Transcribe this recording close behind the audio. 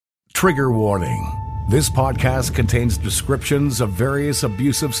Trigger warning. This podcast contains descriptions of various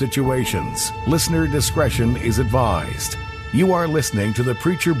abusive situations. Listener discretion is advised. You are listening to the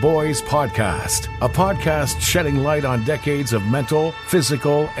Preacher Boys Podcast, a podcast shedding light on decades of mental,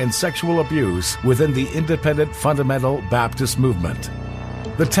 physical, and sexual abuse within the independent fundamental Baptist movement.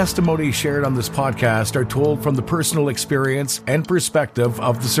 The testimonies shared on this podcast are told from the personal experience and perspective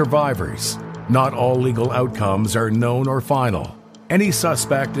of the survivors. Not all legal outcomes are known or final. Any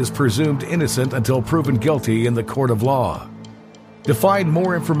suspect is presumed innocent until proven guilty in the court of law. To find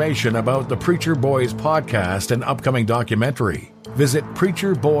more information about the Preacher Boys Podcast and upcoming documentary, visit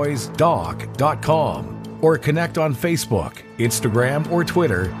preacherboysdoc.com or connect on Facebook, Instagram, or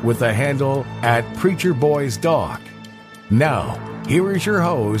Twitter with the handle @preacherboysdoc. Now, here is your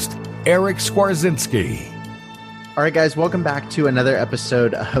host, Eric Skwarczynski. All right, guys, welcome back to another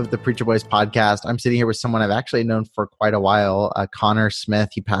episode of the Preacher Boys Podcast. I'm sitting here with someone I've actually known for quite a while, Connor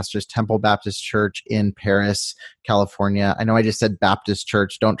Smith. He pastors Temple Baptist Church in Paris, California. I know I just said Baptist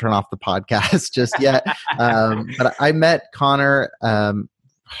Church. Don't turn off the podcast just yet. But I met Connor, at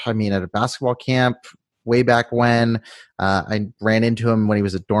a basketball camp way back when. I ran into him when he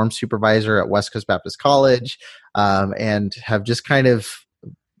was a dorm supervisor at West Coast Baptist College, and have just kind of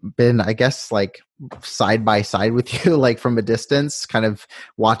been, I guess, like side by side with you, like from a distance, kind of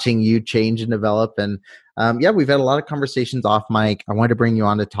watching you change and develop. And we've had a lot of conversations off mic. I wanted to bring you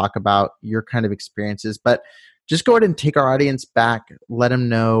on to talk about your kind of experiences, but just go ahead and take our audience back. Let them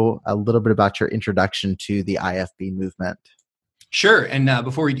know a little bit about your introduction to the IFB movement. Sure. And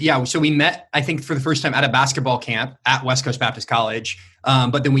so we met, I think, for the first time at a basketball camp at West Coast Baptist College.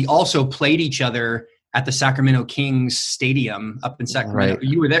 But then we also played each other at the Sacramento Kings Stadium up in Sacramento. Right.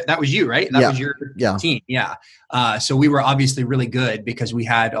 You were there. That was you, right? That was your team. Yeah. So we were obviously really good because we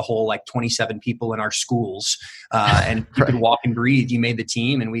had a whole 27 people in our schools, and you could walk and breathe. You made the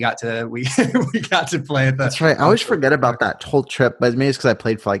team, and we got to we got to play at the. That's right. I always forget about that whole trip, but maybe it's because I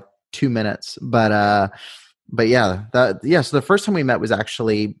played for 2 minutes. So the first time we met was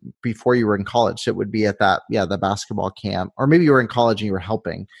actually before you were in college. So it would be at the basketball camp, or maybe you were in college and you were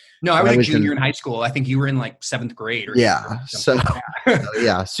helping. No, I was a junior in high school. I think you were in 7th grade.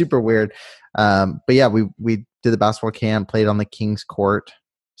 Super weird. We did the basketball camp, played on the King's court.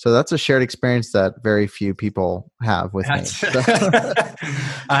 So that's a shared experience that very few people have with me. So.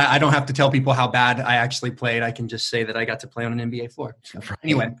 I don't have to tell people how bad I actually played. I can just say that I got to play on an NBA floor. Right.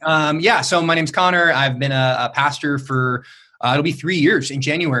 Anyway, so my name's Connor. I've been a pastor for, it'll be 3 years in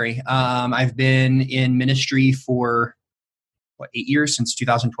January. I've been in ministry for 8 years, since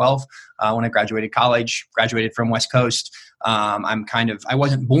 2012, when I graduated from West Coast. I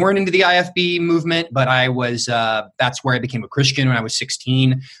wasn't born into the IFB movement, but I was, that's where I became a Christian when I was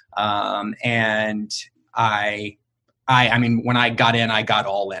 16. And when I got in, I got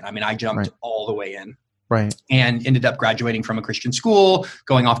all in. I jumped all the way in. Right. And ended up graduating from a Christian school,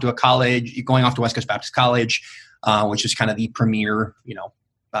 going off to West Coast Baptist College, which is kind of the premier,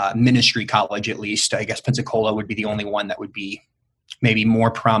 ministry college, at least. I guess Pensacola would be the only one that would be maybe more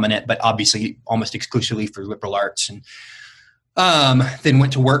prominent, but obviously almost exclusively for liberal arts. And then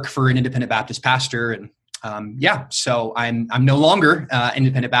went to work for an independent Baptist pastor. And so I'm no longer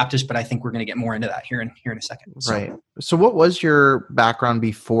independent Baptist, but I think we're going to get more into that here in a second. Right. So what was your background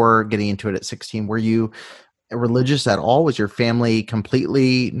before getting into it at 16? Were you religious at all? Was your family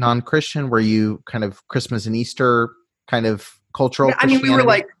completely non-Christian? Were you kind of Christmas and Easter kind of cultural? We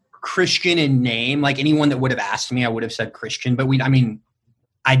were Christian in name. Anyone that would have asked me, I would have said Christian, but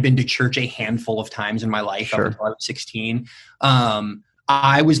I'd been to church a handful of times in my life. Sure. Up until I was 16.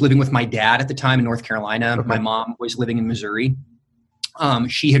 I was living with my dad at the time in North Carolina. Okay. My mom was living in Missouri.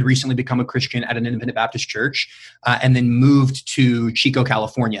 She had recently become a Christian at an independent Baptist church, and then moved to Chico,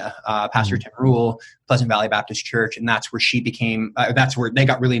 California, Pastor Tim Rule, Pleasant Valley Baptist Church. And that's where she became, that's where they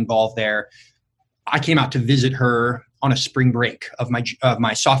got really involved there. I came out to visit her on a spring break of my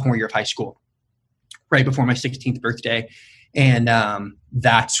sophomore year of high school, right before my 16th birthday. And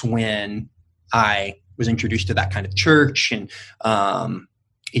that's when I was introduced to that kind of church, and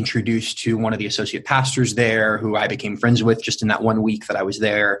introduced to one of the associate pastors there, who I became friends with just in that 1 week that I was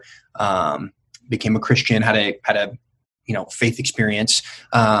there. Became a Christian, had a faith experience,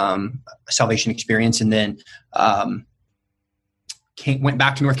 salvation experience, and then went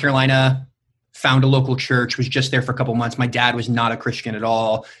back to North Carolina. Found a local church, was just there for a couple months. My dad was not a Christian at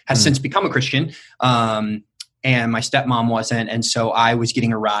all, has since become a Christian. And my stepmom wasn't. And so I was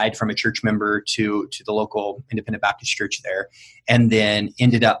getting a ride from a church member to the local independent Baptist church there, and then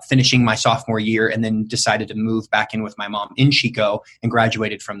ended up finishing my sophomore year, and then decided to move back in with my mom in Chico, and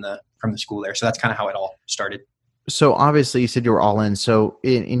graduated from the school there. So that's kind of how it all started. So obviously you said you were all in. So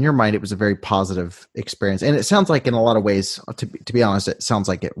in your mind, it was a very positive experience. And it sounds like in a lot of ways, to be honest, it sounds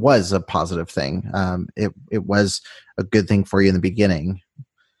like it was a positive thing. It was a good thing for you in the beginning.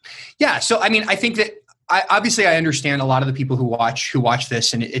 Yeah. So, I mean, I think that I understand a lot of the people who watch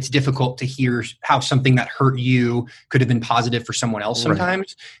this, and it's difficult to hear how something that hurt you could have been positive for someone else sometimes.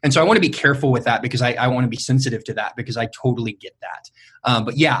 Right. And so I want to be careful with that because I want to be sensitive to that because I totally get that.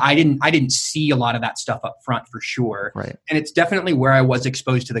 But yeah, I didn't see a lot of that stuff up front for sure. Right. And it's definitely where I was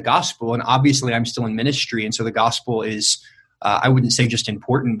exposed to the gospel. And obviously I'm still in ministry. And so the gospel is, I wouldn't say just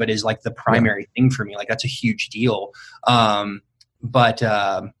important, but is like the primary thing for me. Like that's a huge deal.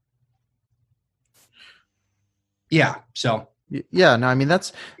 Yeah. So yeah, no, I mean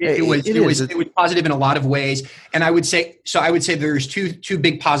it was positive in a lot of ways. And I would say there's two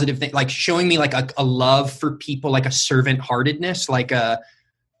big positive things, like showing me like a love for people, like a servant heartedness, like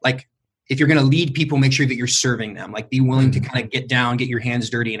if you're going to lead people, make sure that you're serving them, like be willing to kind of get down, get your hands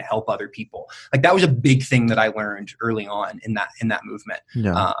dirty and help other people. Like that was a big thing that I learned early on in that movement,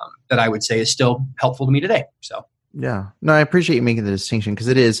 that I would say is still helpful to me today. So. Yeah, no, I appreciate you making the distinction because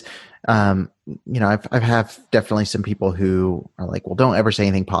it is, I've have definitely some people who are like, well, don't ever say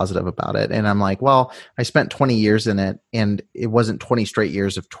anything positive about it. And I'm like, well, I spent 20 years in it and it wasn't 20 straight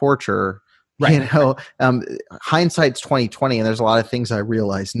years of torture. Right. Hindsight's 2020. And there's a lot of things I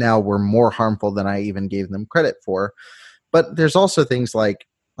realize now were more harmful than I even gave them credit for. But there's also things like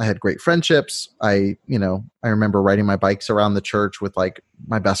I had great friendships. I remember riding my bikes around the church with like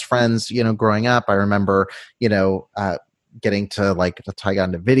my best friends, growing up. I remember, getting to like, that's how I got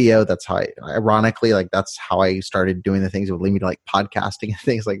into video. That's how ironically, like that's how I started doing the things that would lead me to like podcasting and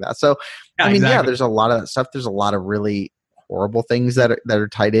things like that. So, there's a lot of that stuff. There's a lot of really horrible things that are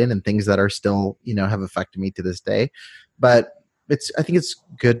tied in and things that are still, have affected me to this day. But I think it's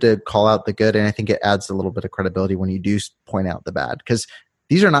good to call out the good. And I think it adds a little bit of credibility when you do point out the bad, because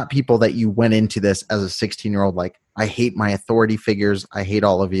these are not people that you went into this as a 16-year-old, like, I hate my authority figures. I hate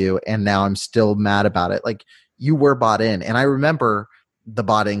all of you. And now I'm still mad about it. Like, you were bought in. And I remember the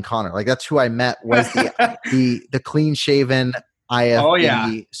bought in Connor. Like, that's who I met, was the clean shaven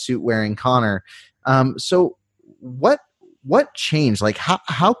IFB suit wearing Connor. So what changed? Like,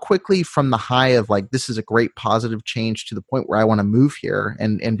 how quickly from the high of like, this is a great positive change to the point where I want to move here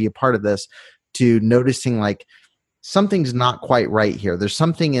and be a part of this, to noticing like, something's not quite right here. There's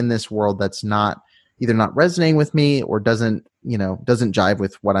something in this world that's either not resonating with me or doesn't jive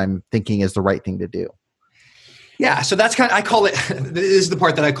with what I'm thinking is the right thing to do. Yeah. So that's I call it, this is the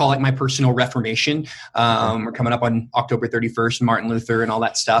part that I call like my personal reformation. We're coming up on October 31st, Martin Luther and all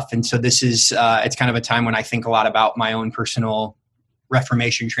that stuff. And so this is, it's kind of a time when I think a lot about my own personal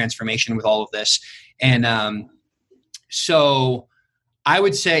reformation, transformation with all of this. And so I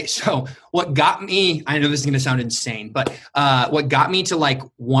would say, so what got me, I know this is going to sound insane, but what got me to like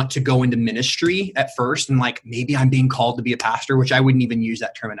want to go into ministry at first, and like maybe I'm being called to be a pastor, which I wouldn't even use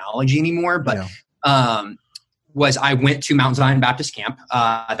that terminology anymore, but was I went to Mount Zion Baptist Camp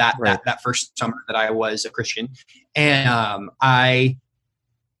that first summer that I was a Christian, and I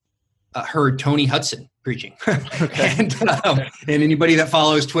heard Tony Hudson preaching. and anybody that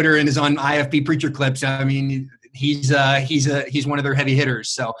follows Twitter and is on IFB preacher clips, I mean, he's one of their heavy hitters.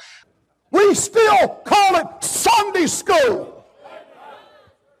 So we still call it Sunday school.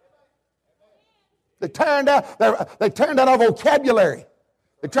 They turned out our vocabulary.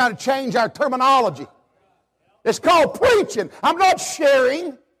 They're trying to change our terminology. It's called preaching. I'm not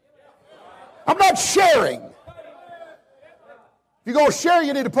sharing. If you're going to share,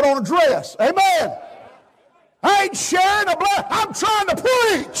 you need to put on a dress. Amen. I ain't sharing I'm trying to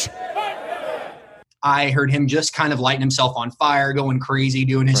preach. I heard him just kind of lighting himself on fire, going crazy,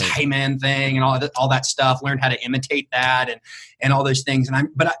 doing his hey man thing and all that stuff, learned how to imitate that and all those things. And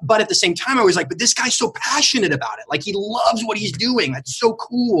but at the same time, I was like, but this guy's so passionate about it. Like, he loves what he's doing. That's so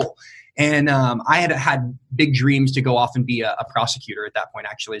cool. And I had big dreams to go off and be a prosecutor at that point,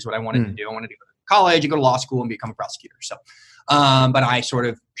 actually, is what I wanted to do. I wanted to go to college and go to law school and become a prosecutor. So, but I sort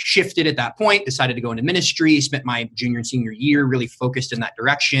of shifted at that point, decided to go into ministry, spent my junior and senior year really focused in that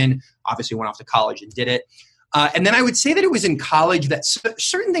direction, obviously went off to college and did it. And then I would say that it was in college that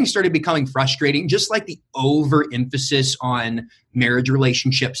certain things started becoming frustrating, just like the overemphasis on marriage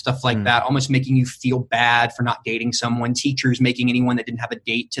relationships, stuff like that, almost making you feel bad for not dating someone, teachers making anyone that didn't have a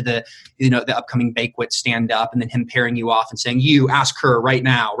date to the upcoming banquet stand up, and then him pairing you off and saying, you ask her right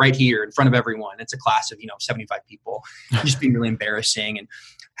now, right here in front of everyone. It's a class of, 75 people, just being really embarrassing. And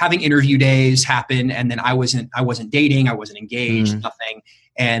having interview days happen, and then I wasn't dating, I wasn't engaged, nothing.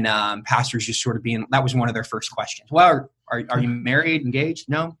 And pastors just sort of being, that was one of their first questions. Well, are you married, engaged?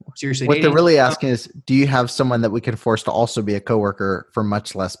 No, seriously. What dating? they're really asking is, do you have someone that we can force to also be a coworker for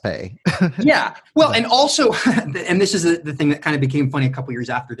much less pay? Yeah. Well, and also, and this is the thing that kind of became funny a couple years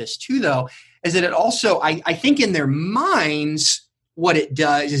after this too, though, is that it also, I think in their minds, what it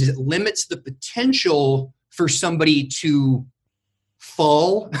does is it limits the potential for somebody to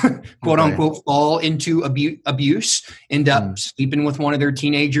fall, quote unquote, fall into abuse, end up sleeping with one of their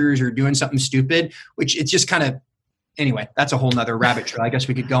teenagers or doing something stupid, which it's just kind of, anyway, that's a whole nother rabbit trail. I guess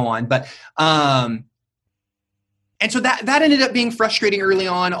we could go on, but, and so that ended up being frustrating early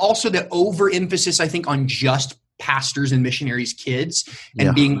on. Also the overemphasis, I think, on just pastors and missionaries' kids,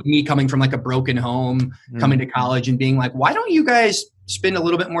 and being me coming from like a broken home, coming to college and being like, why don't you guys spend a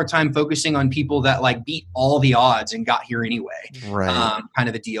little bit more time focusing on people that like beat all the odds and got here anyway, kind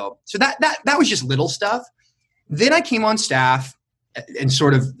of a deal. So that was just little stuff. Then I came on staff in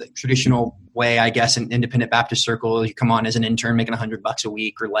sort of the traditional way, I guess, in independent Baptist circle. You come on as an intern making $100 a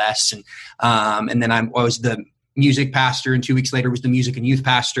week or less. And then I was the music pastor, and 2 weeks later was the music and youth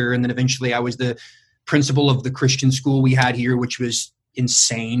pastor. And then eventually I was the principal of the Christian school we had here, which was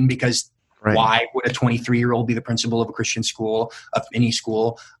insane because why would a 23-year-old be the principal of a Christian school, of any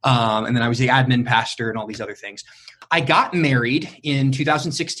school? And then I was the admin pastor and all these other things. I got married in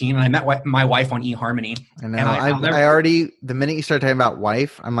 2016, and I met my wife on eHarmony. I know. I already, the minute you start talking about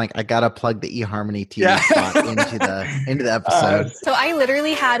wife, I'm like, I gotta plug the eHarmony TV spot into the episode. So I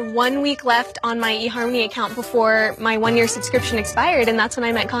literally had 1 week left on my eHarmony account before my 1-year subscription expired, and that's when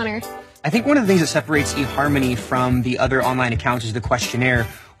I met Connor. I think one of the things that separates eHarmony from the other online accounts is the questionnaire,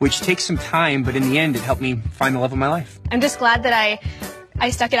 which takes some time, but in the end, it helped me find the love of my life. I'm just glad that I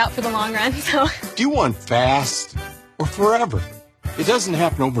stuck it out for the long run. So, do you want fast or forever? It doesn't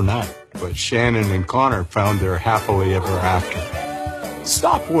happen overnight, but Shannon and Connor found their happily ever after.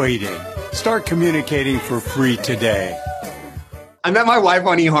 Stop waiting. Start communicating for free today. I met my wife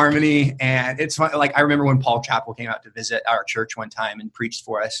on eHarmony, and it's fun. Like, I remember when Paul Chappell came out to visit our church one time and preached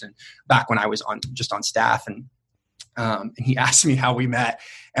for us, and back when I was on staff, and he asked me how we met.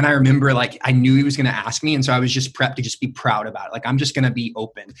 And I remember, like, I knew he was going to ask me. And so I was just prepped to just be proud about it. Like, I'm just going to be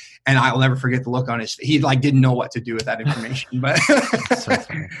open. And I'll never forget the look on his face. He like didn't know what to do with that information. But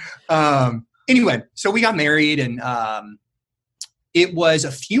anyway, so we got married, and it was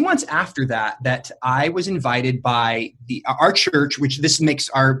a few months after that I was invited by our church, which this makes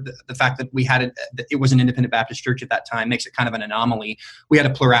the fact that we had it was an independent Baptist church at that time makes it kind of an anomaly. We had a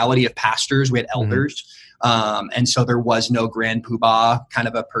plurality of pastors, we had elders, and so there was no grand poobah kind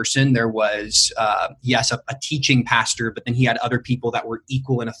of a person. There was a teaching pastor, but then he had other people that were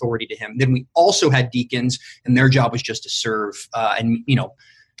equal in authority to him. Then we also had deacons, and their job was just to serve and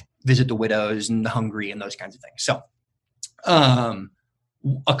visit the widows and the hungry and those kinds of things. So.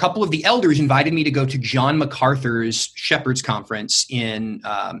 A couple of the elders invited me to go to John MacArthur's Shepherd's Conference in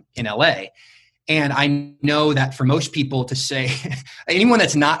LA. And I know that for most people to say, anyone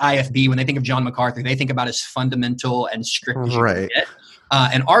that's not IFB, when they think of John MacArthur, they think about as fundamental and strict as you can get.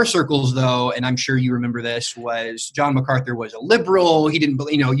 And our circles, though, and I'm sure you remember this, was John MacArthur was a liberal. He didn't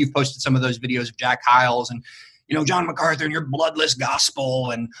believe, you've posted some of those videos of Jack Hyles and John MacArthur and your bloodless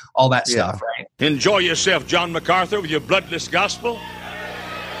gospel and all that stuff, right? Enjoy yourself, John MacArthur, with your bloodless gospel.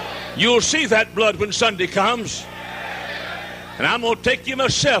 You'll see that blood when Sunday comes. And I'm going to take you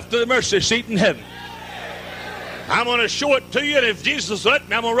myself to the mercy seat in heaven. I'm going to show it to you, and if Jesus will let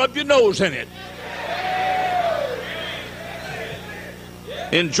me, I'm going to rub your nose in it.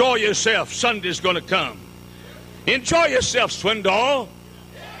 Enjoy yourself. Sunday's going to come. Enjoy yourself, Swindoll.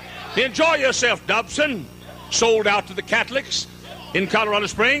 Enjoy yourself, Dobson. Sold out to the Catholics in Colorado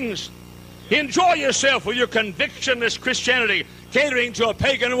Springs. Enjoy yourself with your convictionless Christianity catering to a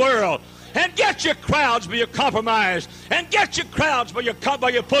pagan world. And get your crowds by your compromise. And get your crowds by your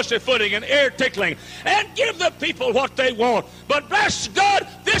pussyfooting and ear tickling. And give the people what they want. But bless God,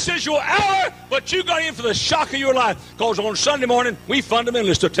 this is your hour, but you got in for the shock of your life. Because on Sunday morning, we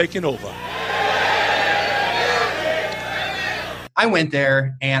fundamentalists are taking over. I went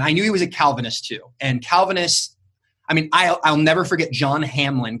there, and I knew he was a Calvinist too. And Calvinists, I'll never forget John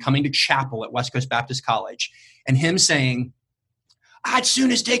Hamlin coming to chapel at West Coast Baptist College and him saying, I'd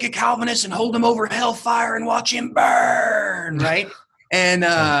soon as take a Calvinist and hold him over hellfire and watch him burn, right? And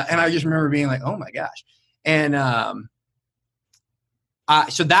I just remember being like, oh my gosh. And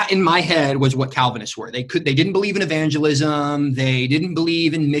so that in my head was what Calvinists were. They didn't believe in evangelism. They didn't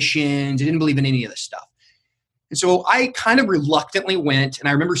believe in missions. They didn't believe in any of this stuff. And so I kind of reluctantly went, and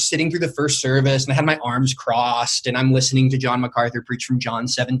I remember sitting through the first service, and I had my arms crossed, and I'm listening to John MacArthur preach from John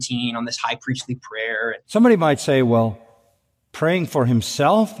 17 on this high priestly prayer. Somebody might say, well, praying for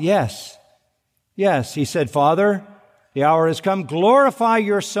himself? Yes. Yes, he said, Father, the hour has come. Glorify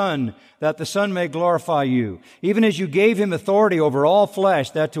your Son, that the Son may glorify you, even as you gave him authority over all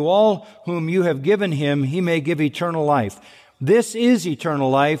flesh, that to all whom you have given him, he may give eternal life. This is eternal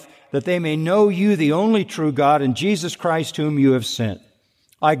life, that they may know you, the only true God, and Jesus Christ, whom you have sent.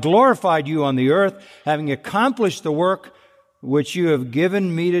 I glorified you on the earth, having accomplished the work which you have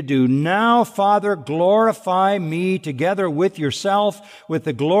given me to do. Now, Father, glorify me together with yourself, with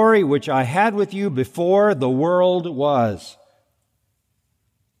the glory which I had with you before the world was.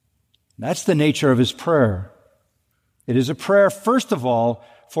 That's the nature of his prayer. It is a prayer, first of all,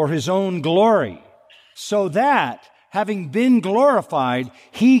 for his own glory, so that, having been glorified,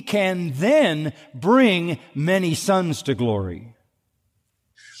 he can then bring many sons to glory.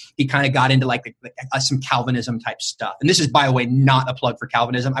 He kind of got into like some Calvinism type stuff. And this is, by the way, not a plug for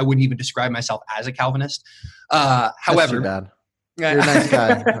Calvinism. I wouldn't even describe myself as a Calvinist. However, that's too bad. You're a nice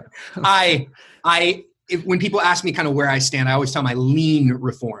guy. When people ask me kind of where I stand, I always tell them I lean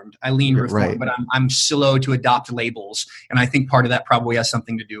Reformed. Right. But I'm slow to adopt labels. And I think part of that probably has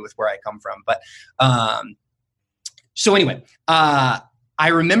something to do with where I come from. But so anyway, I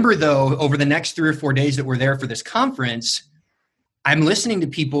remember though, over the next 3 or 4 days that we're there for this conference, I'm listening to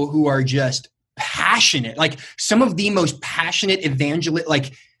people who are just passionate, like some of the most passionate evangelists,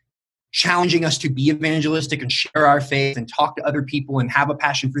 like challenging us to be evangelistic and share our faith and talk to other people and have a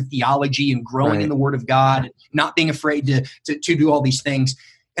passion for theology and growing in the Word of God, and not being afraid to do all these things.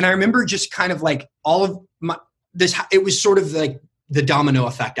 And I remember just kind of like all of this, it was sort of like the domino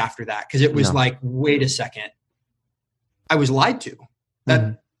effect after that, because it was like, wait a second, I was lied to.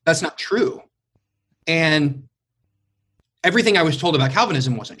 That's not true. And everything I was told about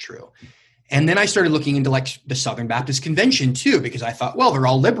Calvinism wasn't true. And then I started looking into like the Southern Baptist Convention too, because I thought, well, they're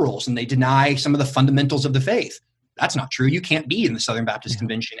all liberals and they deny some of the fundamentals of the faith. That's not true. You can't be in the Southern Baptist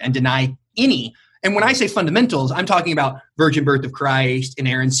Convention and deny any. And when I say fundamentals, I'm talking about virgin birth of Christ,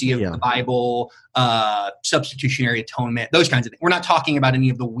 inerrancy of the Bible, substitutionary atonement, those kinds of things. We're not talking about any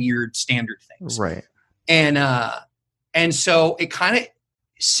of the weird standard things. Right. And so it kind of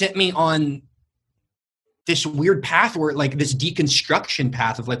sent me on this weird path where like this deconstruction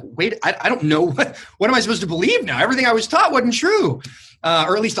path of like, wait, I don't know what am I supposed to believe now? Everything I was taught wasn't true.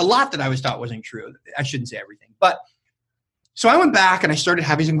 Or at least a lot that I was taught wasn't true. I shouldn't say everything, but so I went back and I started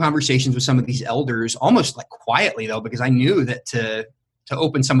having some conversations with some of these elders, almost like quietly though, because I knew that to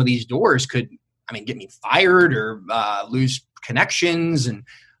open some of these doors could, get me fired or lose connections. And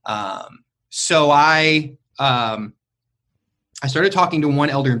so I started talking to one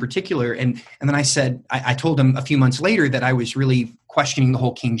elder in particular, and then I said, I told him a few months later that I was really questioning the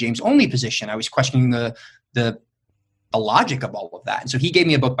whole King James only position. I was questioning the logic of all of that. And so he gave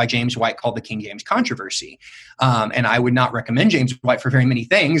me a book by James White called The King James Controversy. And I would not recommend James White for very many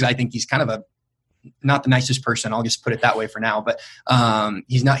things. I think he's kind of not the nicest person. I'll just put it that way for now, but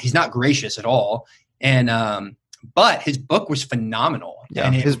he's not gracious at all. And but his book was phenomenal. Yeah,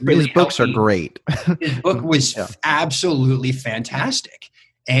 and his books are great. His book was absolutely fantastic.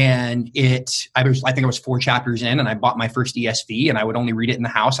 And I think I was 4 chapters in, and I bought my first ESV, and I would only read it in the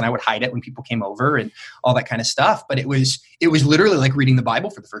house, and I would hide it when people came over and all that kind of stuff. But it was literally like reading the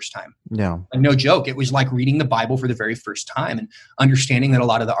Bible for the first time. Yeah. Like, no joke. It was like reading the Bible for the very first time and understanding that a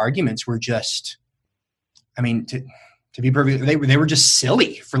lot of the arguments were just, to be perfect, they were just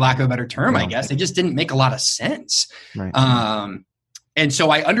silly, for lack of a better term, I guess. They just didn't make a lot of sense. Right. And so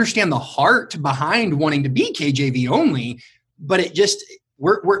I understand the heart behind wanting to be KJV only, but it just,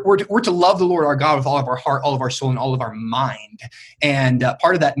 we're to love the Lord our God with all of our heart, all of our soul, and all of our mind. And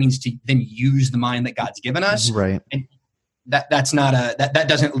part of that means to then use the mind that God's given us. Right. And that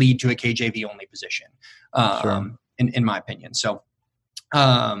doesn't lead to a KJV only position, in my opinion. So,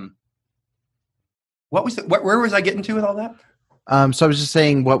 where was I getting to with all that? So I was just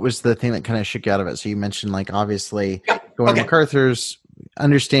saying, what was the thing that kind of shook you out of it? So you mentioned, like, obviously going to MacArthur's,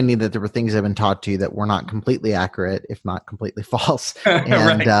 understanding that there were things that have been taught to you that were not completely accurate, if not completely false.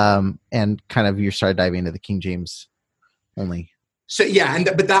 And, and kind of you started diving into the King James only. So, yeah.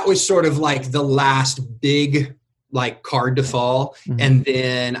 But that was sort of like the last big, like, card to fall. Mm-hmm. And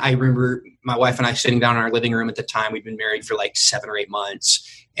then I remember my wife and I sitting down in our living room at the time. We'd been married for like 7 or 8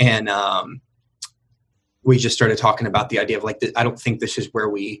 months. And, we just started talking about the idea of like, I don't think this is where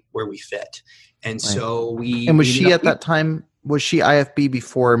we fit. And so And was she at that time, was she IFB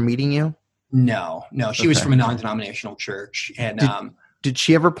before meeting you? No, she was from a non-denominational church. And Did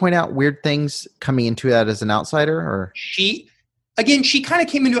she ever point out weird things coming into that as an outsider, or she kind of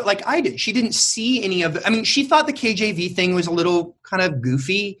came into it like I did. She didn't see any of it. I mean, she thought the KJV thing was a little kind of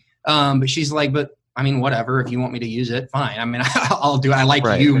goofy, but she's like, but I mean, whatever, if you want me to use it, fine. I mean, I'll do it. I like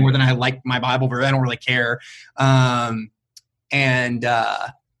you more than I like my Bible verse. I don't really care. And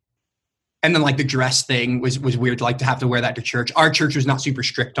then like the dress thing was weird, like to have to wear that to church. Our church was not super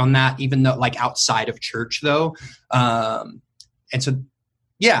strict on that, even though like outside of church though. And so,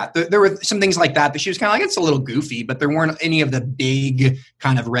 yeah, there were some things like that she was kind of like, it's a little goofy, but there weren't any of the big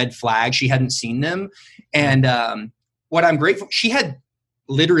kind of red flags. She hadn't seen them. And what I'm grateful, she had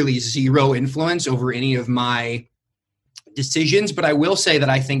literally zero influence over any of my decisions. But I will say that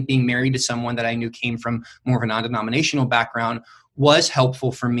I think being married to someone that I knew came from more of a non-denominational background was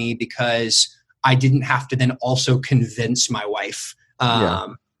helpful for me, because I didn't have to then also convince my wife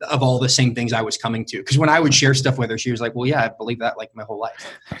of all the same things I was coming to. Because when I would share stuff with her, she was like, well, yeah, I believe that like my whole life.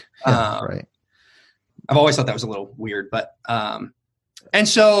 Right. I've always thought that was a little weird, but, and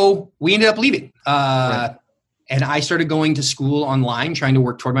so we ended up leaving. And I started going to school online, trying to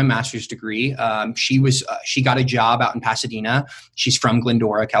work toward my master's degree. She got a job out in Pasadena. She's from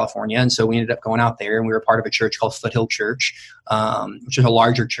Glendora, California. And so we ended up going out there, and we were part of a church called Foothill Church, which is a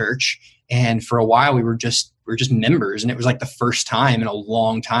larger church. And for a while we were just members. And it was like the first time in a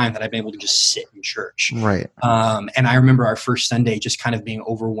long time that I've been able to just sit in church. Right. And I remember our first Sunday just kind of being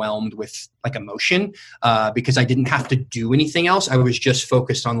overwhelmed with like emotion, because I didn't have to do anything else. I was just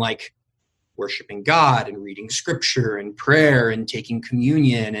focused on like worshiping God and reading scripture and prayer and taking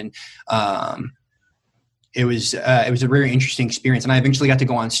communion. And it was a very interesting experience. And I eventually got to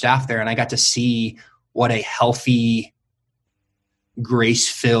go on staff there, and I got to see what a healthy,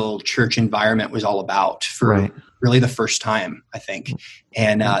 grace-filled church environment was all about for really the first time, I think.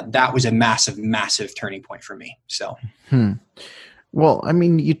 And that was a massive, massive turning point for me. So, Well, I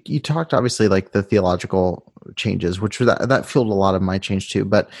mean, you talked obviously like the theological changes, which that fueled a lot of my change too.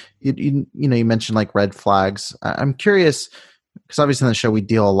 But you mentioned like red flags. I'm curious, because obviously on the show we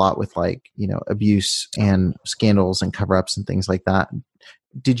deal a lot with like, abuse and scandals and cover-ups and things like that.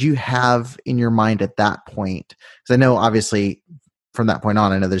 Did you have in your mind at that point, because I know obviously from that point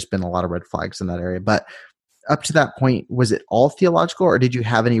on, I know there's been a lot of red flags in that area, but up to that point, was it all theological, or did you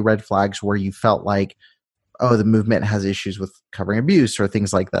have any red flags where you felt like, oh, the movement has issues with covering abuse or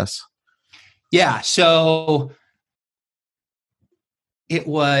things like this? Yeah. So it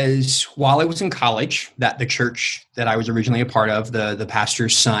was while I was in college that the church that I was originally a part of, the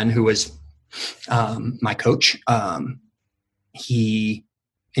pastor's son, who was my coach, he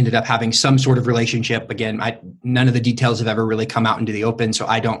ended up having some sort of relationship. Again, none of the details have ever really come out into the open, so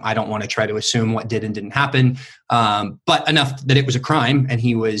I don't want to try to assume what did and didn't happen. But enough that it was a crime, and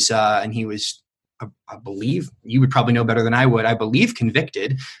he was I believe, you would probably know better than I would, I believe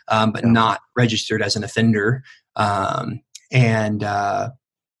convicted, but not registered as an offender. And that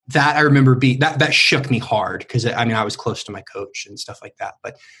I remember that shook me hard, because I was close to my coach and stuff like that.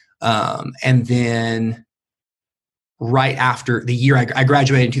 But and then right after the year, I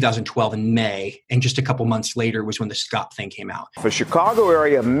graduated in 2012 in May, and just a couple months later was when the Scott thing came out. A Chicago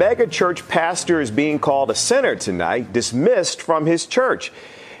area mega church pastor is being called a sinner tonight, dismissed from his church.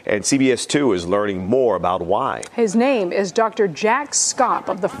 And CBS 2 is learning more about why. His name is Dr. Jack Scott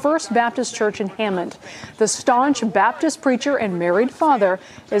of the First Baptist Church in Hammond. The staunch Baptist preacher and married father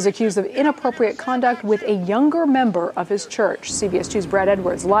is accused of inappropriate conduct with a younger member of his church. CBS 2's Brad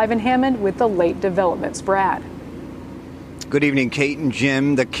Edwards live in Hammond with the late developments. Brad. Good evening, Kate and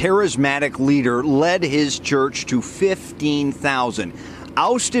Jim. The charismatic leader led his church to 15,000,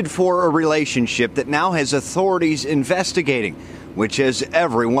 ousted for a relationship that now has authorities investigating, which has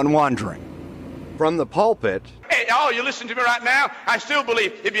everyone wondering. From the pulpit. Hey, all you listen to me right now, I still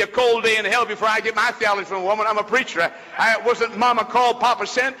believe it'd be a cold day in hell before I get my theology from a woman. I'm a preacher. I wasn't Mama called, Papa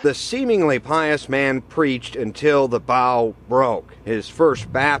sent. The seemingly pious man preached until the bow broke. His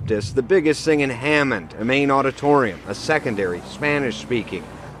First Baptist, the biggest thing in Hammond, a main auditorium, a secondary, Spanish-speaking,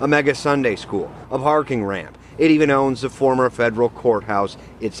 a mega Sunday school, a parking ramp. It even owns the former federal courthouse,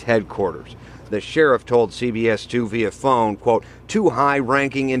 its headquarters. The sheriff told CBS 2 via phone, quote, 2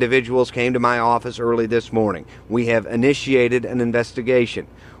 high-ranking individuals came to my office early this morning. We have initiated an investigation.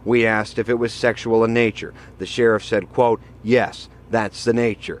 We asked if it was sexual in nature. The sheriff said, quote, yes, that's the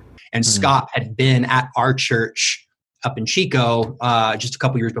nature. And Scott had been at our church up in Chico just a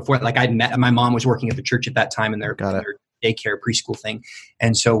couple years before. Like I'd met, my mom was working at the church at that time in their daycare preschool thing.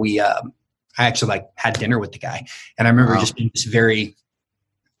 And so I actually had dinner with the guy. And I remember just being this very...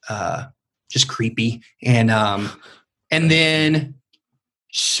 just creepy. And then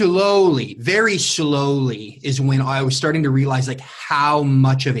slowly, very slowly is when I was starting to realize like how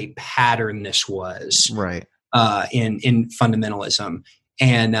much of a pattern this was right in fundamentalism.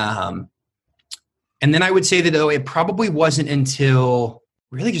 And then I would say that though, it probably wasn't until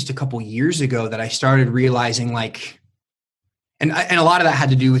really just a couple years ago that I started realizing like, and a lot of that had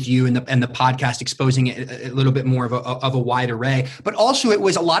to do with you and the podcast exposing it a little bit more of a wide array. But also it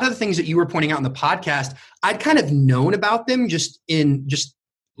was a lot of the things that you were pointing out in the podcast, I'd kind of known about them just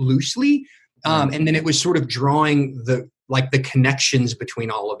loosely. And then it was sort of drawing the connections between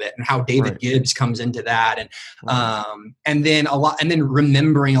all of it and how David Gibbs comes into that. And then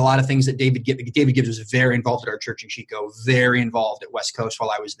remembering a lot of things that David Gibbs was very involved at our church in Chico, very involved at West Coast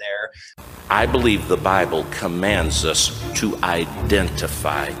while I was there. I believe the Bible commands us to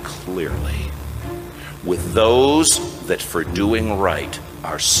identify clearly with those that for doing right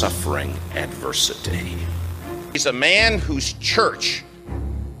are suffering adversity. He's a man whose church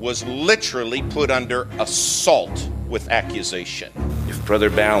was literally put under assault with accusation. If Brother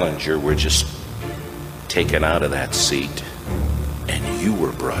Ballinger were just taken out of that seat and you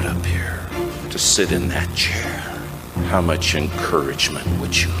were brought up here to sit in that chair, how much encouragement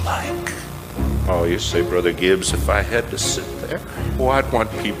would you like? Oh, you say, Brother Gibbs, if I had to sit there, I'd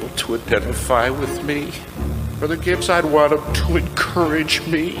want people to identify with me. Brother Gibbs, I'd want them to encourage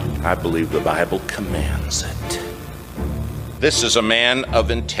me. I believe the Bible commands it. This is a man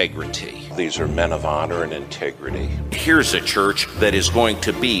of integrity. These are men of honor and integrity. Here's a church that is going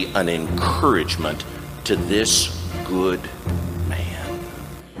to be an encouragement to this good man.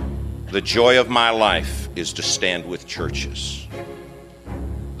 The joy of my life is to stand with churches.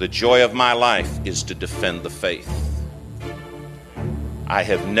 The joy of my life is to defend the faith. I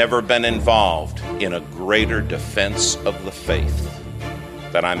have never been involved in a greater defense of the faith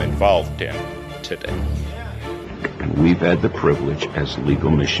than I'm involved in today. And we've had the privilege as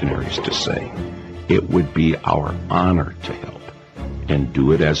legal missionaries to say it would be our honor to help and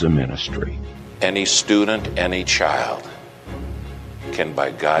do it as a ministry. Any student, any child can,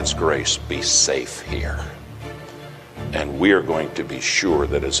 by God's grace, be safe here. And we are going to be sure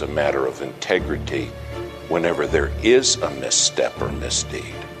that as a matter of integrity, whenever there is a misstep or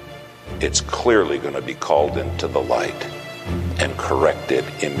misdeed, it's clearly going to be called into the light and corrected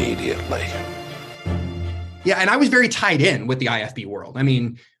immediately. Yeah, and I was very tied in with the IFB world. I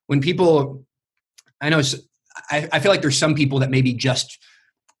mean, when people, I feel like there's some people that maybe just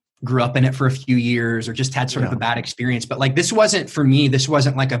grew up in it for a few years or just had sort of a bad experience. But like, this wasn't for me, this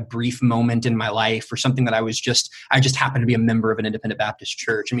wasn't like a brief moment in my life or something that I just happened to be a member of an independent Baptist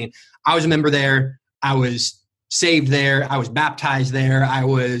church. I mean, I was a member there. I was saved there. I was baptized there.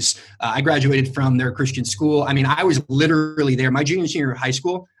 I graduated from their Christian school. I mean, I was literally there. My junior and senior year of high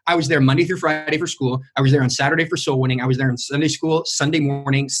school, I was there Monday through Friday for school. I was there on Saturday for soul winning. I was there on Sunday school, Sunday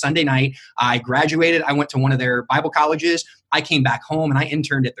morning, Sunday night. I graduated. I went to one of their Bible colleges. I came back home and I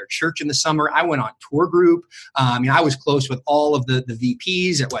interned at their church in the summer. I went on tour group. I was close with all of the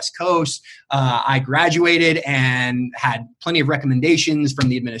VPs at West Coast. I graduated and had plenty of recommendations from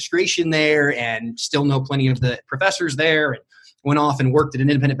the administration there and still know plenty of the professors there, and went off and worked at an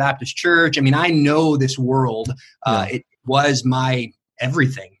independent Baptist church. I mean, I know this world. It was my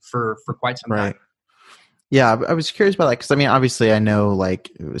everything for quite some time. Yeah, I was curious about that because I mean, obviously, I know like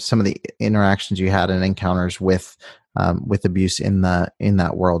some of the interactions you had and encounters with abuse in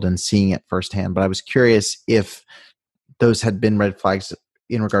that world and seeing it firsthand. But I was curious if those had been red flags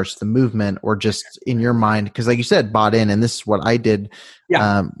in regards to the movement, or just in your mind, because like you said, bought in, and this is what I did,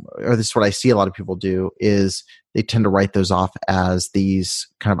 or this is what I see a lot of people do, is they tend to write those off as these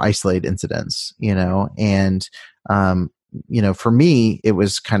kind of isolated incidents, and for me, it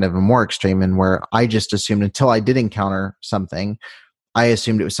was kind of a more extreme, and where I just assumed until I did encounter something, I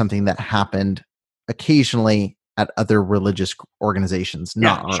assumed it was something that happened occasionally at other religious organizations,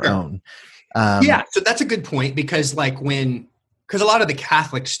 not our own. So that's a good point, because because a lot of the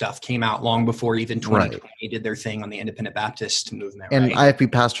Catholic stuff came out long before even 2020 did their thing on the independent Baptist movement. And IFB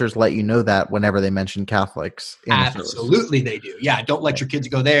pastors let you know that whenever they mention Catholics. Absolutely, they do. Yeah, don't let your kids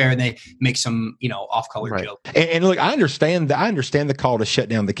go there, and they make some off-color joke. And look, I understand the call to shut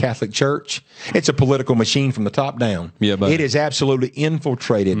down the Catholic Church. It's a political machine from the top down. Yeah, but it is absolutely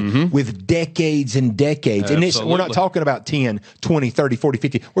infiltrated with decades and decades. And we're not talking about 10, 20, 30, 40,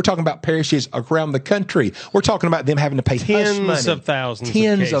 50. We're talking about parishes around the country. We're talking about them having to pay hush money. Of thousands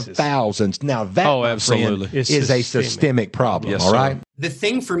tens of thousands. Now that absolutely is a systemic problem. Yes, all right. The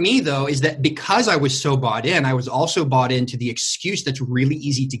thing for me though is that because I was so bought in, I was also bought into the excuse that's really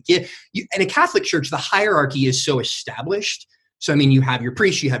easy to give. In a Catholic church, the hierarchy is so established. So I mean, you have your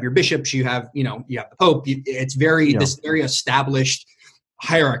priests, you have your bishops, you have the Pope. It's very this very established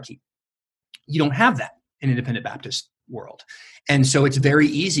hierarchy. You don't have that in independent Baptist world. And so it's very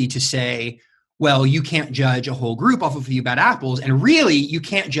easy to say, well, you can't judge a whole group off of a few bad apples. And really, you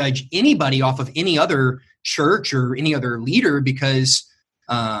can't judge anybody off of any other church or any other leader because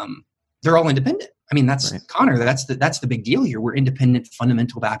they're all independent. I mean, that's right. Connor, that's the big deal here. We're independent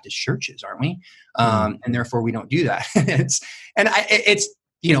fundamental Baptist churches, aren't we? And therefore we don't do that. It's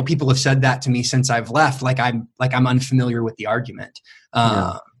people have said that to me since I've left, like I'm unfamiliar with the argument.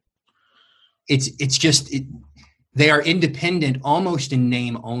 It's just, they are independent almost in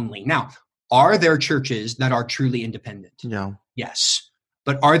name only. Now, are there churches that are truly independent? Yeah. Yes.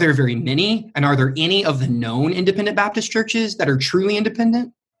 But are there very many? And are there any of the known independent Baptist churches that are truly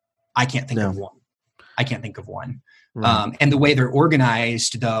independent? I can't think of one. Right. And the way they're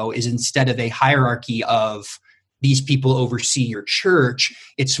organized, though, is instead of a hierarchy of these people oversee your church,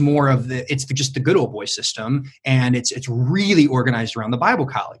 it's more of just the good old boy system. And it's really organized around the Bible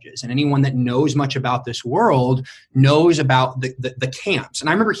colleges. And anyone that knows much about this world knows about the camps. And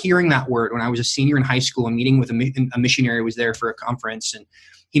I remember hearing that word when I was a senior in high school and meeting with a missionary who was there for a conference. And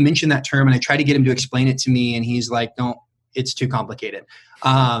he mentioned that term and I tried to get him to explain it to me. And he's like, no, it's too complicated.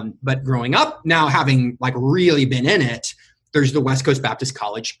 But growing up now, having like really been in it, there's the West Coast Baptist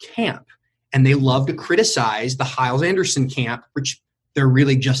College camp. And they love to criticize the Hyles-Anderson camp, which they're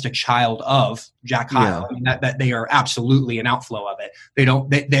really just a child of Jack Hyles. I mean, that they are absolutely an outflow of it.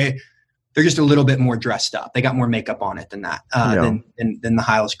 They're just a little bit more dressed up. They got more makeup on it than that, than the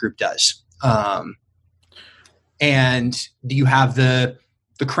Hyles group does. And you have the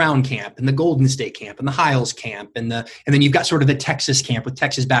Crown camp and the Golden State camp and the Hyles camp and then you've got sort of the Texas camp with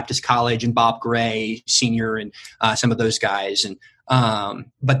Texas Baptist College and Bob Gray Sr. and some of those guys. And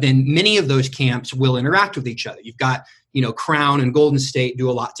but then many of those camps will interact with each other. You've got, Crown and Golden State do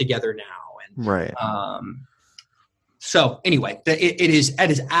a lot together now. And, right. So anyway, it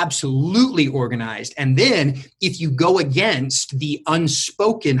is absolutely organized. And then if you go against the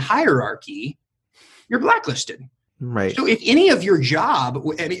unspoken hierarchy, you're blacklisted. Right. So if any of your job,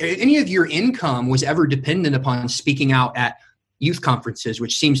 any of your income was ever dependent upon speaking out at youth conferences,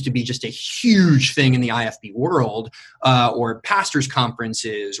 which seems to be just a huge thing in the IFB world, or pastors'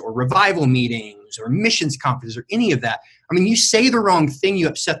 conferences, or revival meetings, or missions conferences, or any of that. I mean, you say the wrong thing, you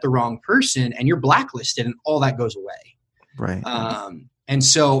upset the wrong person, and you're blacklisted, and all that goes away. Right. And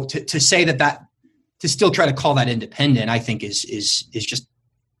so to say that to still try to call that independent, I think is just,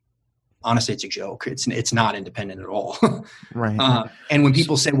 honestly, it's a joke. It's not independent at all. Right. And when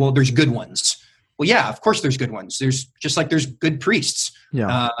people say, well, there's good ones. Well, yeah, of course there's good ones. There's there's good priests.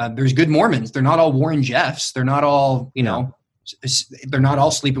 Yeah. There's good Mormons. They're not all Warren Jeffs. They're not all, they're not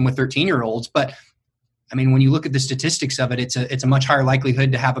all sleeping with 13-year-olds. But I mean, when you look at the statistics of it, it's a much higher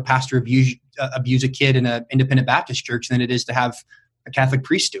likelihood to have a pastor abuse a kid in an independent Baptist church than it is to have a Catholic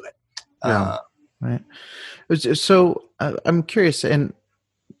priest do it. Right. So I'm curious, and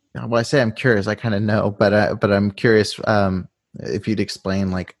when I say I'm curious, I kind of know, but I'm curious if you'd explain,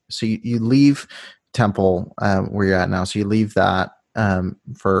 like, so you leave Temple where you're at now. So you leave that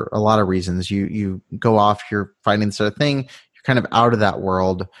for a lot of reasons. You go off, you're finding this other thing. You're kind of out of that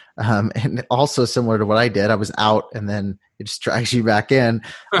world, and also similar to what I did. I was out, and then it just drags you back in.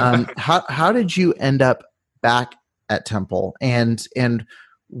 How did you end up back at Temple, and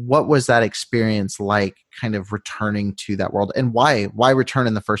what was that experience like, kind of returning to that world, and why return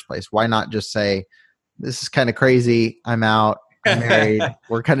in the first place? Why not just say, this is kind of crazy, I'm out, I'm married,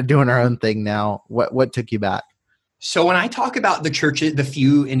 we're kind of doing our own thing now? What took you back? So when I talk about the churches, the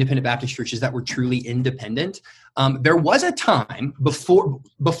few independent Baptist churches that were truly independent, there was a time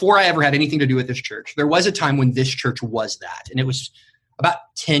before I ever had anything to do with this church, there was a time when this church was that. And it was about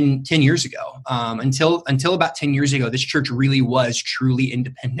 10 years ago. Until about 10 years ago, this church really was truly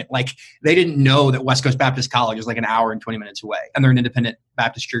independent. Like, they didn't know that West Coast Baptist College is like an hour and 20 minutes away. And they're an independent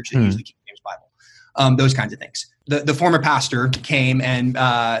Baptist church that uses the King James Bible. Those kinds of things. The former pastor came and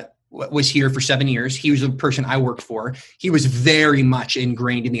was here for 7 years. He was a person I worked for. He was very much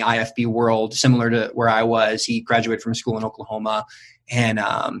ingrained in the IFB world, similar to where I was. He graduated from school in Oklahoma, and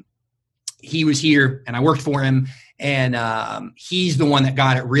he was here, and I worked for him. And he's the one that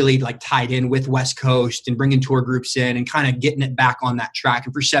got it really like tied in with West Coast and bringing tour groups in and kind of getting it back on that track.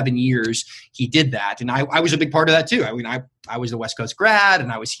 And for 7 years, he did that. And I was a big part of that too. I mean, I was the West Coast grad,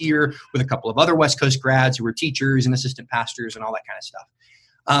 and I was here with a couple of other West Coast grads who were teachers and assistant pastors and all that kind of stuff.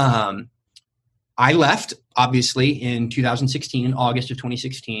 I left, obviously, in 2016, in August of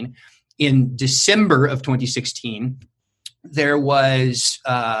 2016. In December of 2016, there was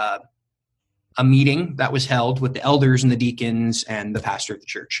a meeting that was held with the elders and the deacons and the pastor of the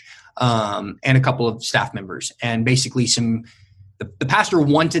church, and a couple of staff members. And basically the pastor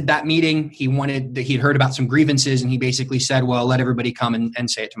wanted that meeting. He'd heard about some grievances, and he basically said, well, let everybody come and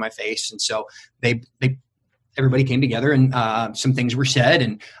say it to my face. And so everybody came together, and some things were said,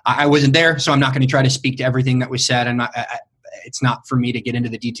 and I wasn't there, so I'm not going to try to speak to everything that was said. It's not for me to get into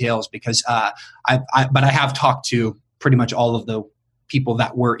the details because but I have talked to pretty much all of the people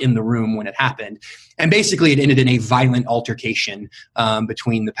that were in the room when it happened. And basically it ended in a violent altercation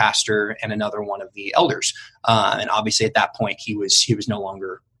between the pastor and another one of the elders. And obviously at that point he was no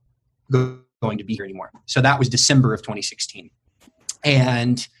longer going to be here anymore. So that was December of 2016.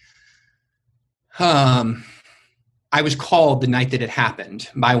 And I was called the night that it happened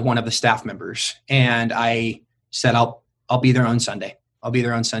by one of the staff members. And I said, I'll be there on Sunday. I'll be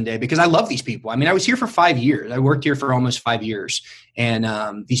there on Sunday because I love these people. I mean, I was here for 5 years. I worked here for almost 5 years.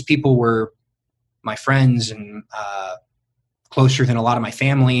 And these people were my friends and closer than a lot of my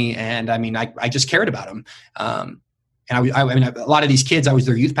family. And I mean, I just cared about them. And I mean, a lot of these kids, I was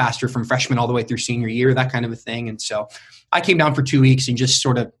their youth pastor from freshman all the way through senior year, that kind of a thing. And so I came down for 2 weeks and just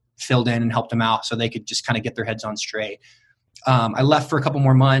sort of filled in and helped them out so they could just kind of get their heads on straight. I left for a couple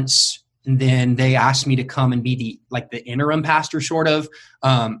more months. And then they asked me to come and be the interim pastor, sort of.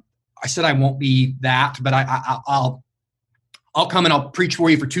 I said I won't be that, but I'll come and I'll preach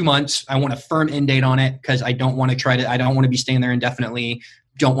for you for 2 months. I want a firm end date on it because I don't want to be staying there indefinitely.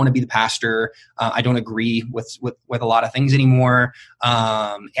 Don't want to be the pastor. I don't agree with a lot of things anymore.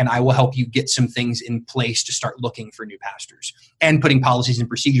 And I will help you get some things in place to start looking for new pastors and putting policies and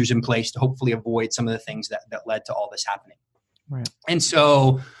procedures in place to hopefully avoid some of the things that led to all this happening. Right. And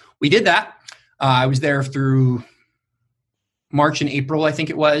so we did that. I was there through March and April, I think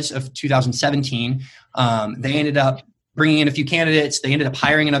it was, of 2017. They ended up bringing in a few candidates. They ended up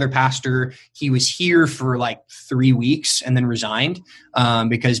hiring another pastor. He was here for like 3 weeks and then resigned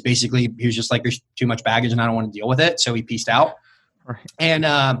because basically he was just like, there's too much baggage and I don't want to deal with it. So he pieced out. Right. And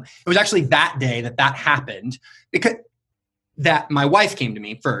it was actually that day that happened because that my wife came to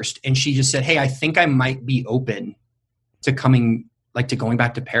me first and she just said, hey, I think I might be open to coming to going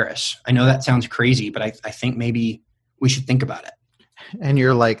back to Paris. I know that sounds crazy, but I think maybe we should think about it. And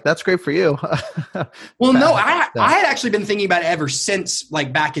you're like, that's great for you. Well, no, I had actually been thinking about it ever since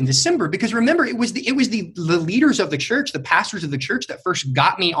back in December, because remember, it was the leaders of the church, the pastors of the church that first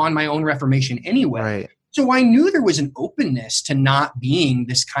got me on my own Reformation anyway. Right. So I knew there was an openness to not being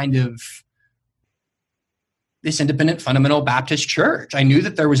this independent fundamental Baptist church. I knew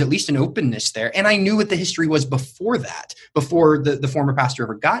that there was at least an openness there. And I knew what the history was before that, before the former pastor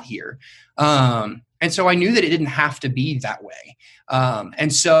ever got here. And so I knew that it didn't have to be that way. But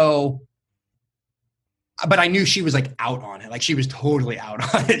I knew she was out on it. She was totally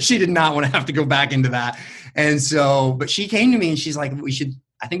out on it. She did not want to have to go back into that. And so, but she came to me and she's like,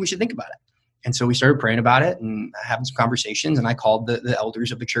 I think we should think about it. And so we started praying about it and having some conversations. And I called the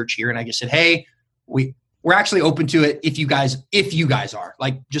elders of the church here and I just said, hey, we're actually open to it if you guys are,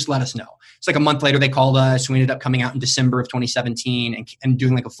 just let us know. It's a month later, they called us. We ended up coming out in December of 2017 and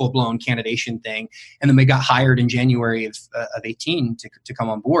doing a full-blown candidation thing. And then we got hired in January of 18 to come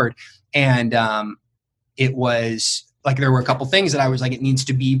on board. And it was there were a couple things that I was it needs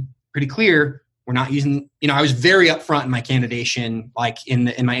to be pretty clear. We're not using, I was very upfront in my candidation,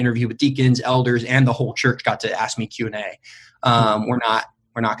 in my interview with deacons, elders, and the whole church got to ask me Q&A. We're not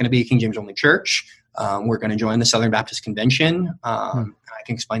going to be a King James only church. We're going to join the Southern Baptist Convention. I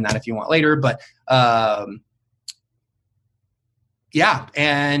can explain that if you want later, but yeah.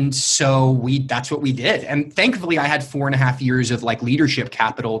 And so that's what we did. And thankfully I had 4.5 years of leadership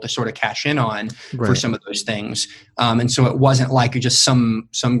capital to sort of cash in on for some of those things. And so it wasn't just some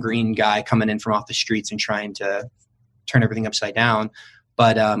green guy coming in from off the streets and trying to turn everything upside down.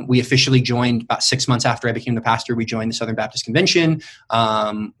 But we officially joined about 6 months after I became the pastor. We joined the Southern Baptist Convention.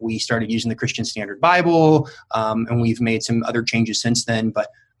 We started using the Christian Standard Bible, and we've made some other changes since then. But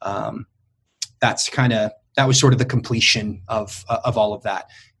that was sort of the completion of all of that.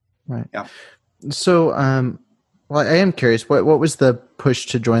 Right. Yeah. So, I am curious. What was the push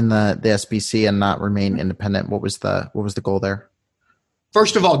to join the SBC and not remain independent? What was the goal there?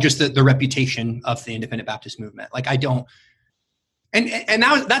 First of all, just the reputation of the independent Baptist movement. I don't. And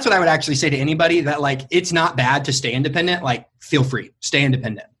that's what I would actually say to anybody, that it's not bad to stay independent. Feel free, stay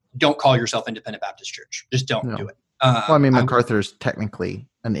independent. Don't call yourself Independent Baptist Church. Just don't do it. MacArthur's technically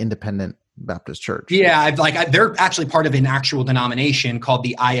an independent Baptist church. Yeah, they're actually part of an actual denomination called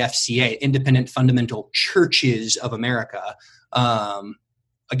the IFCA, Independent Fundamental Churches of America.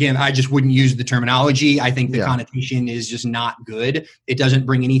 Again, I just wouldn't use the terminology. I think the connotation is just not good. It doesn't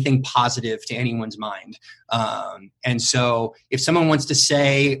bring anything positive to anyone's mind. And so if someone wants to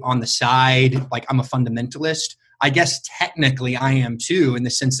say on the side, I'm a fundamentalist, I guess technically I am too, in the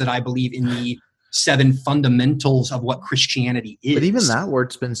sense that I believe in the 7 fundamentals of what Christianity is. But even that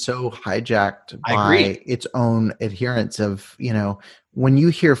word's been so hijacked by its own adherents of, when you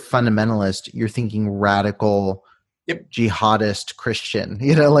hear fundamentalist, you're thinking radical, jihadist Christian,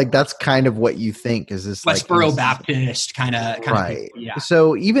 like that's kind of what you think is this Westboro Baptist kind of right. People. Yeah.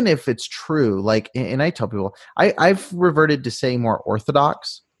 So even if it's true, and I tell people, I've reverted to saying more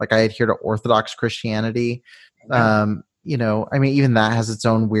orthodox, like I adhere to Orthodox Christianity. Even that has its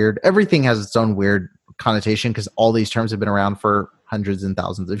own everything has its own weird connotation because all these terms have been around for hundreds and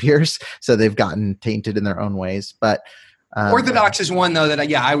thousands of years. So they've gotten tainted in their own ways. But Orthodox is one, though, that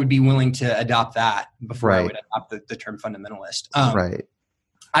I would be willing to adopt that before I would adopt the term fundamentalist. Right.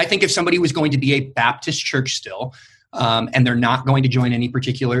 I think if somebody was going to be a Baptist church still, and they're not going to join any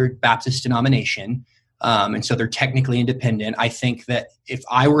particular Baptist denomination, and so they're technically independent, I think that if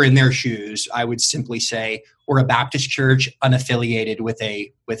I were in their shoes, I would simply say we're a Baptist church unaffiliated with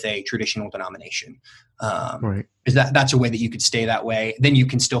a traditional denomination. Right. Because that's a way that you could stay that way. Then you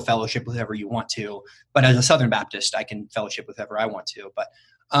can still fellowship with whoever you want to. But as a Southern Baptist, I can fellowship with whoever I want to. But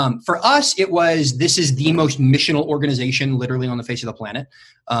for us, this is the most missional organization literally on the face of the planet.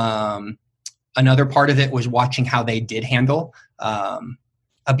 Another part of it was watching how they did handle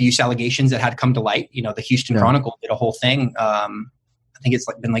abuse allegations that had come to light. The Houston Chronicle did a whole thing. I think it's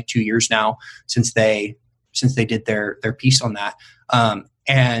been 2 years now since they did their piece on that.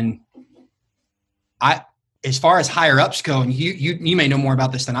 And as far as higher ups go, and you may know more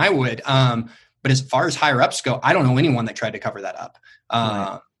about this than I would, but as far as higher ups go, I don't know anyone that tried to cover that up.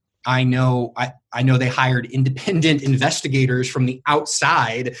 Right. I know they hired independent investigators from the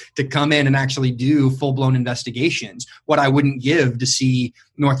outside to come in and actually do full-blown investigations. What I wouldn't give to see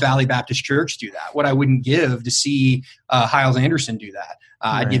North Valley Baptist Church do that. What I wouldn't give to see Hyles Anderson do that.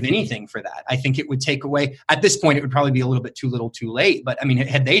 I'd give anything for that. I think it would take away, at this point, it would probably be a little bit too little too late. But I mean,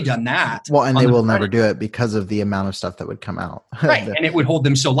 had they done that. Well, and they will never do it because of the amount of stuff that would come out. Right. And it would hold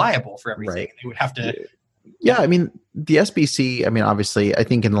them so liable for everything. Right. They would have to. Yeah. I mean, the SBC, obviously, I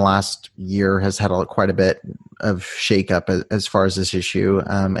think in the last year has had quite a bit of shakeup as far as this issue.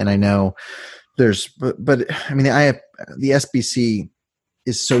 And I know the SBC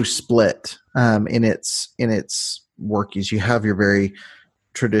is so split in its workings. You have your very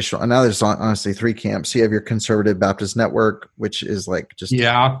traditional, and now there's honestly 3 camps. You have your conservative Baptist network, which is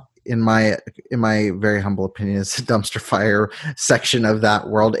in my very humble opinion, is a dumpster fire section of that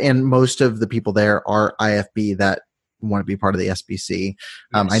world. And most of the people there are IFB that want to be part of the SBC.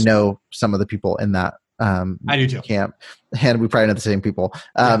 Yes. I know some of the people in that I do too. camp, and we probably know the same people.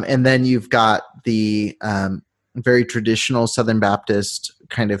 And then you've got the very traditional Southern Baptist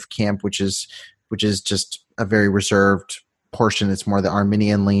kind of camp, which is just a very reserved portion. It's more the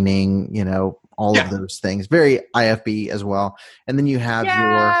Arminian leaning, all of those things. Very IFB as well. And then you have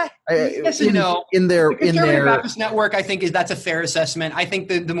in their Baptist network, I think that's a fair assessment. I think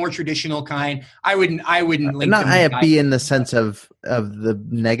the more traditional kind, I wouldn't link not IFB in the sense of the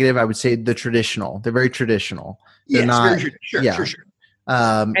negative. I would say the traditional. They're very traditional. They're not sure.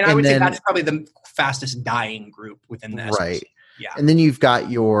 And I would say that's probably the fastest dying group within the SBC. Right. Yeah. And then you've got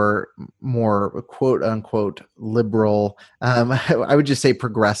your more quote unquote liberal, I would just say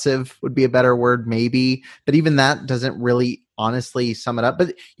progressive would be a better word maybe, but even that doesn't really honestly sum it up.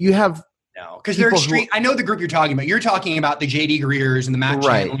 But you have because they're extreme. I know the group you're talking about. You're talking about the J.D. Greers and the Matt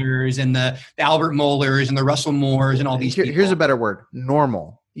Chandlers and the Albert Mollers and the Russell Moores and all these people. Here's a better word: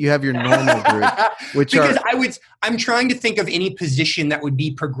 normal. You have your normal group, I'm trying to think of any position that would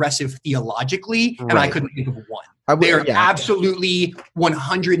be progressive theologically, and I couldn't think of one. They are absolutely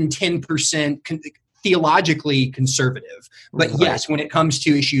 110% theologically conservative. But yes, when it comes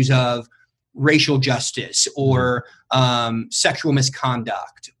to issues of racial justice or sexual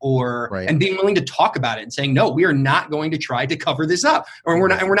misconduct and being willing to talk about it and saying, no, we are not going to try to cover this up, or we're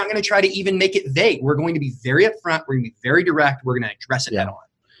not going to try to even make it vague. We're going to be very upfront. We're going to be very direct. We're going to address it head on.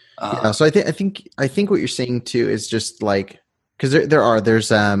 So I think what you're saying too is just because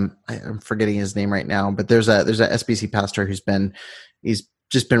there's I'm forgetting his name right now, but there's a SBC pastor he's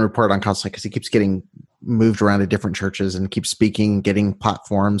just been reported on constantly because he keeps getting moved around to different churches and keeps speaking, getting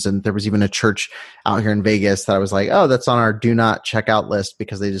platforms. And there was even a church out here in Vegas that I was like, oh, that's on our do not check out list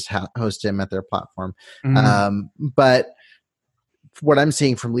because they just host him at their platform. Mm-hmm. But what I'm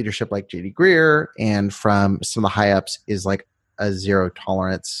seeing from leadership like J.D. Greer and from some of the high ups is a zero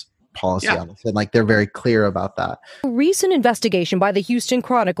tolerance policy on this. And like, they're very clear about that. A recent investigation by the Houston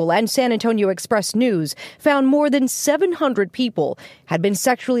Chronicle and San Antonio Express News found more than 700 people had been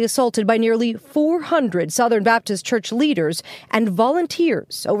sexually assaulted by nearly 400 Southern Baptist Church leaders and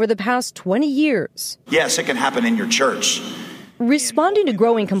volunteers over the past 20 years. Yes, it can happen in your church. Responding to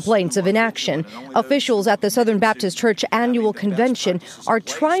growing complaints of inaction, officials at the Southern Baptist Church Annual Convention are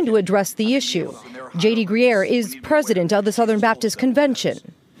trying to address the issue. J.D. Greer is president of the Southern Baptist Convention.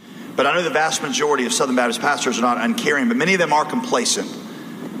 But I know the vast majority of Southern Baptist pastors are not uncaring, but many of them are complacent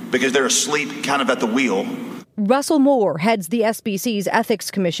because they're asleep kind of at the wheel. Russell Moore heads the SBC's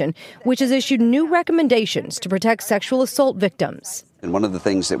Ethics Commission, which has issued new recommendations to protect sexual assault victims. And one of the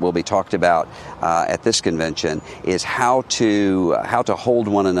things that will be talked about at this convention is how to hold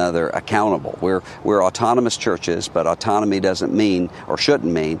one another accountable. We're autonomous churches, but autonomy doesn't mean or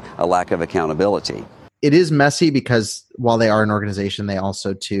shouldn't mean a lack of accountability. It is messy because while they are an organization, they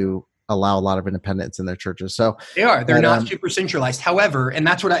also too allow a lot of independence in their churches. So they're not super centralized. However, and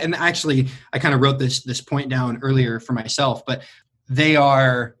that's what and actually I kind of wrote this point down earlier for myself, but they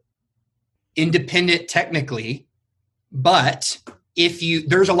are independent technically, but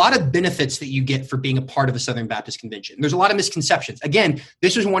there's a lot of benefits that you get for being a part of a Southern Baptist Convention. There's a lot of misconceptions. Again,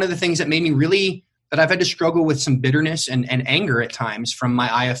 this was one of the things that made me that I've had to struggle with some bitterness and anger at times from my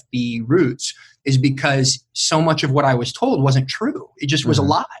IFB roots, is because so much of what I was told wasn't true. It just was a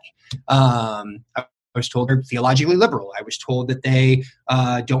lie. I was told they're theologically liberal. I was told that they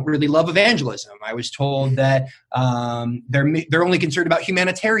don't really love evangelism. I was told that they're only concerned about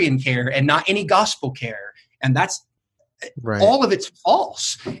humanitarian care and not any gospel care. And that's all of it's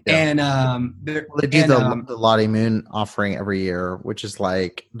false. Yeah. And they do the Lottie Moon offering every year, which is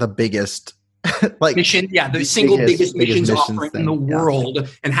like the biggest mission, the single biggest missions offering in the world,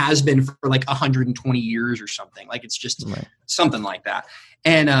 and has been for like 120 years or something. Like, it's just something like that.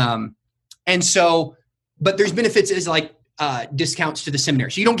 And so, but there's benefits as like discounts to the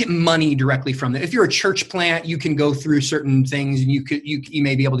seminary. So you don't get money directly from them. If you're a church plant, you can go through certain things and you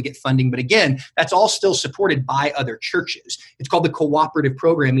may be able to get funding. But again, that's all still supported by other churches. It's called the cooperative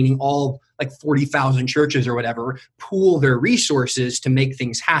program, meaning all like 40,000 churches or whatever pool their resources to make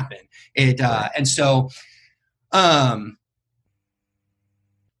things happen. So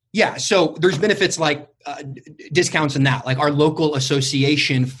there's benefits like discounts in that. Like, our local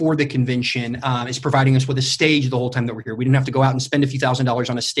association for the convention is providing us with a stage the whole time that we're here. We didn't have to go out and spend a few $1,000s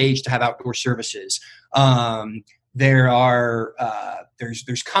on a stage to have outdoor services. There's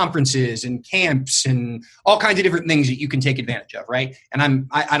conferences and camps and all kinds of different things that you can take advantage of, right? And I'm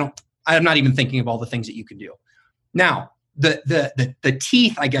not even thinking of all the things that you can do. Now, the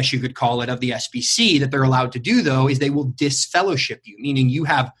teeth, I guess you could call it, of the SBC that they're allowed to do, though, is they will disfellowship you, meaning you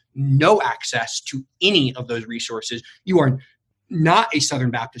have no access to any of those resources. You are not a Southern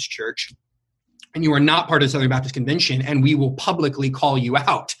Baptist church, and you are not part of the Southern Baptist Convention, and we will publicly call you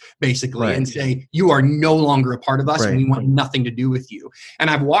out, basically, and say, you are no longer a part of us, and we want nothing to do with you. And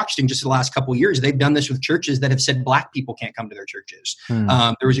I've watched in just the last couple of years, they've done this with churches that have said Black people can't come to their churches.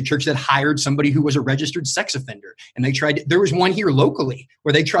 There was a church that hired somebody who was a registered sex offender, and there was one here locally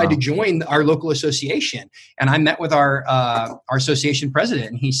where they tried to join our local association. And I met with our association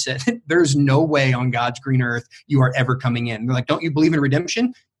president, and he said, there's no way on God's green earth you are ever coming in. They're like, don't you believe in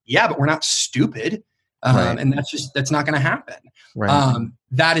redemption? Yeah, but we're not stupid. And that's not going to happen.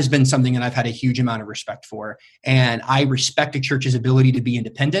 That has been something that I've had a huge amount of respect for. And I respect a church's ability to be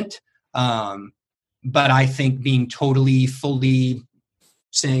independent. But I think being fully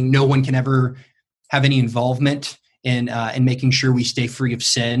saying no one can ever have any involvement in making sure we stay free of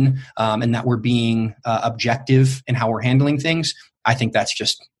sin, and that we're being objective in how we're handling things, I think that's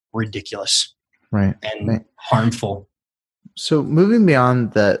just ridiculous and harmful. So moving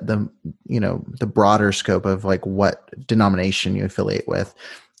beyond the broader scope of like what denomination you affiliate with,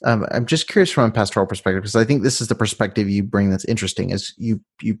 I'm just curious from a pastoral perspective, because I think this is the perspective you bring that's interesting. Is you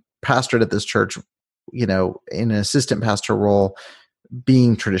pastored at this church, in an assistant pastor role,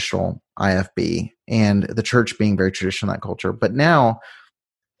 being traditional IFB, and the church being very traditional in that culture. But now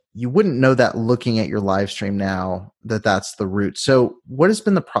you wouldn't know that looking at your live stream now that's the root. So what has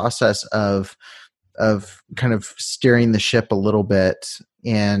been the process of kind of steering the ship a little bit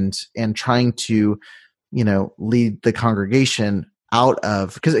and trying to, lead the congregation out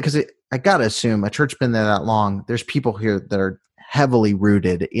of, because I got to assume a church been there that long, there's people here that are heavily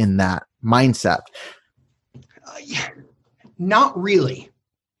rooted in that mindset. Not really.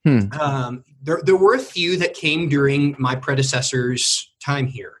 There were a few that came during my predecessor's time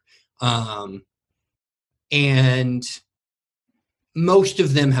here. And most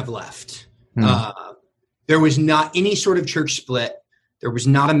of them have left. There was not any sort of church split There was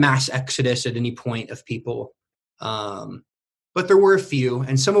not a mass exodus at any point of people. But there were a few,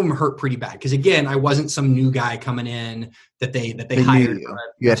 and some of them hurt pretty bad. Because again, I wasn't some new guy coming in that they hired.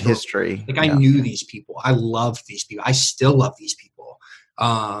 You had history. Like I knew these people. I loved these people. I still love these people.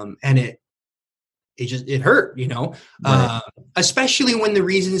 And it hurt, right. Especially when the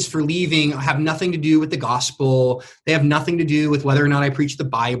reasons for leaving have nothing to do with the gospel. They have nothing to do with whether or not I preach the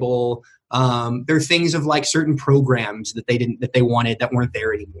Bible. There are things of like certain programs that they wanted that weren't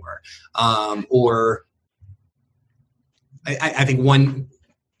there anymore. Or I think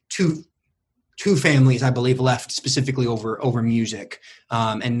two families, I believe, left specifically over music,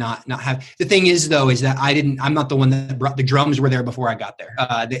 and not have. The thing is, though, is that I'm not the one that brought the drums. Were there before I got there.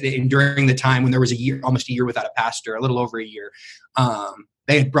 During the time when there was almost a year without a pastor, a little over a year,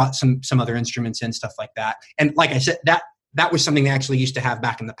 they had brought some other instruments in, stuff like that. And like I said, that was something they actually used to have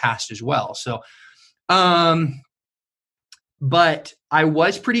back in the past as well. So, but I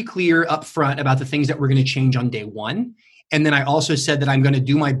was pretty clear up front about the things that were going to change on day one. And then I also said that I'm going to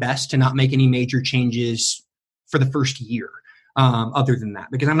do my best to not make any major changes for the first year, other than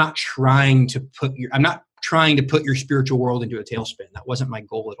that, because I'm not trying to put your spiritual world into a tailspin. That wasn't my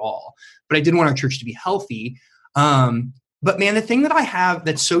goal at all. But I did want our church to be healthy. But man, the thing that I have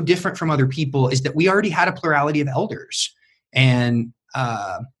that's so different from other people is that we already had a plurality of elders, and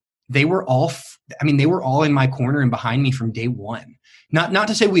they were all in my corner and behind me from day one. Not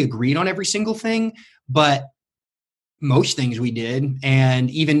to say we agreed on every single thing, but most things we did, and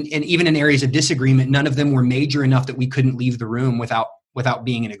even in areas of disagreement, none of them were major enough that we couldn't leave the room without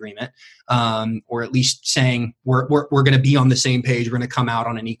being in agreement, or at least saying we're going to be on the same page. We're going to come out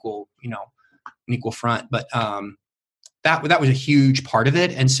on an equal front. But that was a huge part of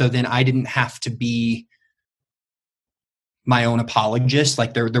it, and so then I didn't have to be my own apologist.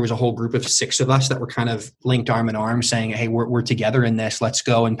 Like there was a whole group of 6 of us that were kind of linked arm in arm saying, hey, we're together in this. Let's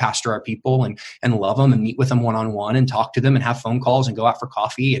go and pastor our people and love them and meet with them one-on-one and talk to them and have phone calls and go out for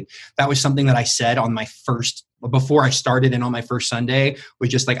coffee. And that was something that I said before I started and on my first Sunday, was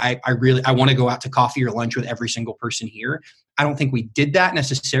just like, I want to go out to coffee or lunch with every single person here. I don't think we did that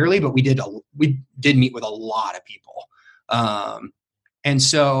necessarily, but we did meet with a lot of people. And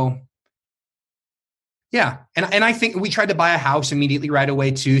so, yeah. And I think we tried to buy a house immediately right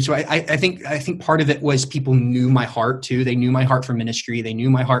away too. So I think part of it was people knew my heart too. They knew my heart for ministry. They knew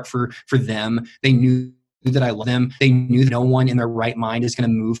my heart for them. They knew that I love them. They knew that no one in their right mind is going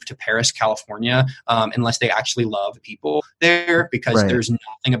to move to Paris, California, unless they actually love the people there, because there's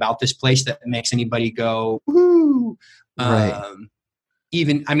nothing about this place that makes anybody go, woo.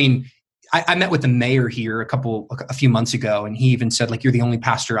 I met with the mayor here a few months ago, and he even said, like, you're the only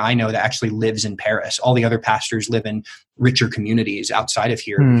pastor I know that actually lives in Paris. All the other pastors live in richer communities outside of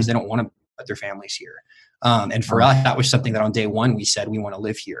here because they don't want to put their families here. And for us, that was something that on day one, we said, we want to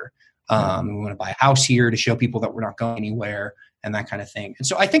live here. We want to buy a house here to show people that we're not going anywhere and that kind of thing. And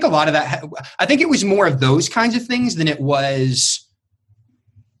so I think a lot of that, I think it was more of those kinds of things than it was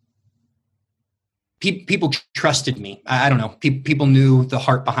people trusted me. I don't know. People knew the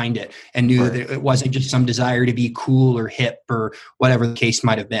heart behind it and knew that it wasn't just some desire to be cool or hip or whatever the case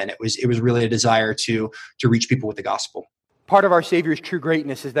might have been. It was really a desire to reach people with the gospel. Part of our Savior's true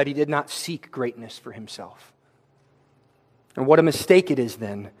greatness is that he did not seek greatness for himself. And what a mistake it is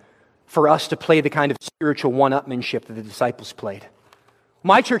then for us to play the kind of spiritual one-upmanship that the disciples played.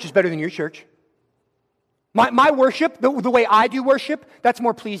 My church is better than your church. My worship, the way I do worship, that's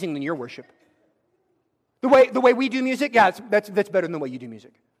more pleasing than your worship. The way we do music, yeah, that's better than the way you do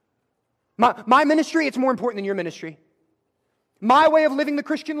music. My ministry, it's more important than your ministry. My way of living the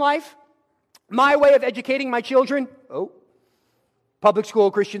Christian life, my way of educating my children, public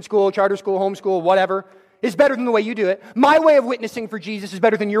school, Christian school, charter school, homeschool, whatever, is better than the way you do it. My way of witnessing for Jesus is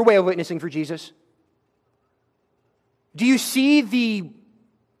better than your way of witnessing for Jesus. Do you see the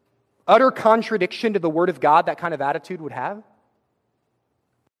utter contradiction to the Word of God that kind of attitude would have?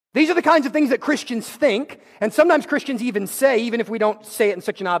 These are the kinds of things that Christians think, and sometimes Christians even say, even if we don't say it in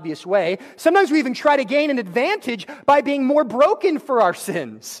such an obvious way. Sometimes we even try to gain an advantage by being more broken for our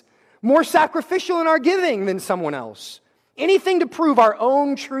sins, more sacrificial in our giving than someone else. Anything to prove our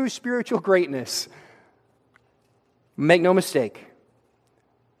own true spiritual greatness. Make no mistake,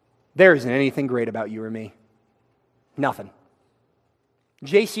 there isn't anything great about you or me. Nothing.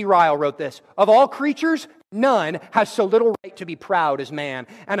 J.C. Ryle wrote this: of all creatures, none has so little right to be proud as man,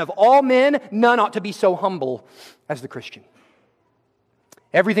 and of all men, none ought to be so humble as the Christian.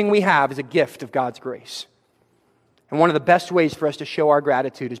 Everything we have is a gift of God's grace. And one of the best ways for us to show our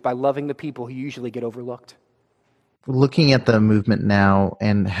gratitude is by loving the people who usually get overlooked. Looking at the movement now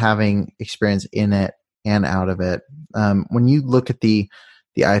and having experience in it, and out of it. When you look at the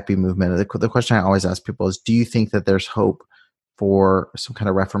IFB movement, the question I always ask people is, do you think that there's hope for some kind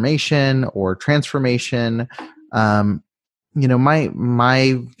of reformation or transformation? My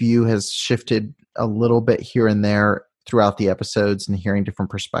view has shifted a little bit here and there throughout the episodes and hearing different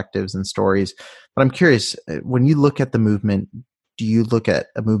perspectives and stories. But I'm curious, when you look at the movement, do you look at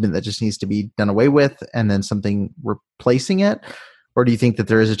a movement that just needs to be done away with and then something replacing it? Or do you think that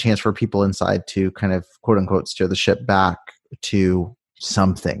there is a chance for people inside to kind of, quote unquote, steer the ship back to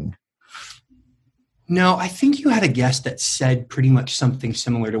something? No, I think you had a guest that said pretty much something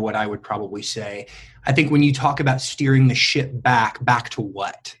similar to what I would probably say. I think when you talk about steering the ship back to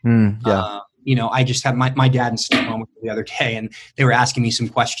what? I just had my dad and stepmom home the other day, and they were asking me some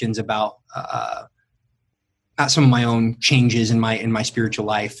questions about some of my own changes in my spiritual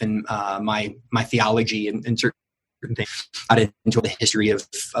life and my theology and certain things. I didn't into the history of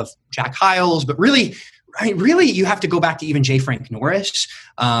Jack Hyles, but really, you have to go back to even J. Frank Norris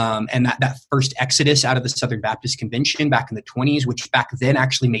and that first exodus out of the Southern Baptist Convention back in the 1920s, which back then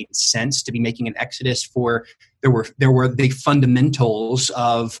actually made sense to be making an exodus for. There were the fundamentals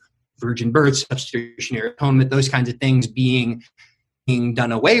of virgin birth, substitutionary atonement, those kinds of things being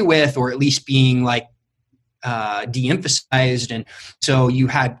done away with, or at least being de-emphasized. And so you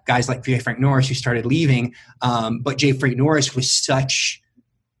had guys like J. Frank Norris who started leaving, but J. Frank Norris was such,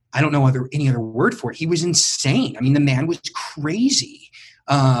 I don't know any other word for it. He was insane. I mean, the man was crazy.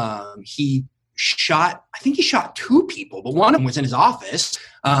 He shot 2 people, but one of them was in his office.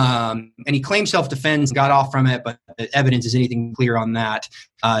 And he claimed self-defense and got off from it, but the evidence is anything clear on that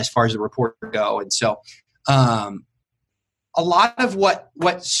as far as the report go. And so a lot of what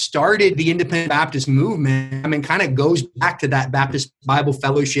started the independent Baptist movement, kind of goes back to that Baptist Bible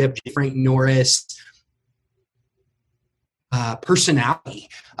Fellowship, J. Frank Norris personality.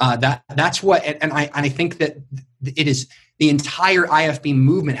 That's what, and I think that it is the entire IFB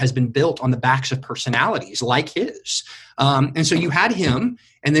movement has been built on the backs of personalities like his. And so you had him,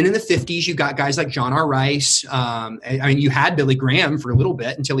 and then in the 50s, you got guys like John R. Rice. You had Billy Graham for a little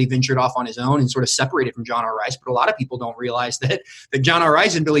bit until he ventured off on his own and sort of separated from John R. Rice. But a lot of people don't realize that John R.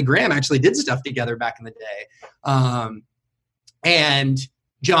 Rice and Billy Graham actually did stuff together back in the day. And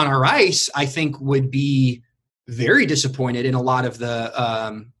John R. Rice, I think, would be very disappointed in a lot of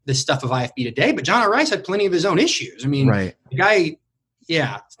the stuff of IFB today. But John R. Rice had plenty of his own issues. The guy,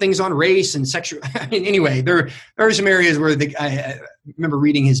 things on race and sexual. Anyway, there are some areas where I remember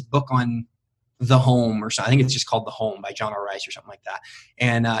reading his book on The Home, or something. I think it's just called The Home by John R. Rice or something like that.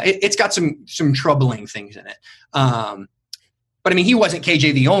 And it's got some troubling things in it. But he wasn't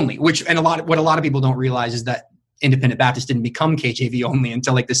KJV only, what a lot of people don't realize is that Independent Baptist didn't become KJV only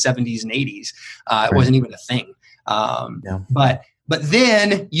until the 70s and 80s. It wasn't even a thing. But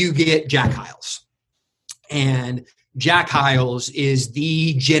then you get Jack Hyles, and Jack Hyles is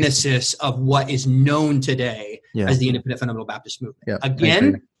the genesis of what is known today as the Independent Fundamental Baptist movement.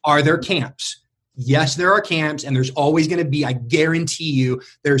 Again, are there camps? Yes, there are camps, and there's always going to be, I guarantee you,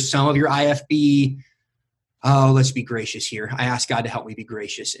 there's some of your IFB. Oh, let's be gracious here. I asked God to help me be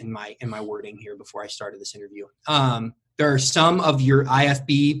gracious in my wording here before I started this interview. There are some of your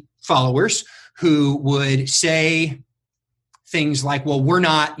IFB followers who would say things like, well, we're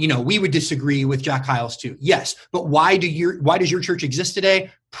not, we would disagree with Jack Hyles too. Yes, but why does your church exist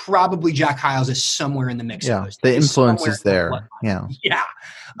today? Probably Jack Hyles is somewhere in the mix. Yeah, the influence is there. Yeah.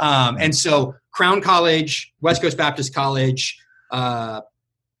 And so Crown College, West Coast Baptist College, Bob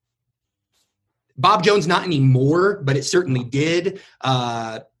Jones, not anymore, but it certainly did.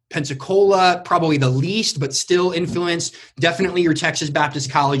 Pensacola, probably the least, but still influenced. Definitely your Texas Baptist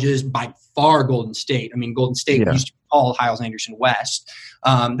colleges, by far Golden State. Golden State used to be called Hyles-Anderson West,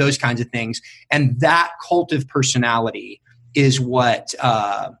 those kinds of things. And that cult of personality is what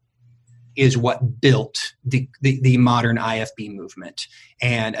built the modern IFB movement.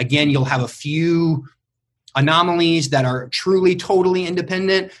 And again, you'll have a few anomalies that are truly, totally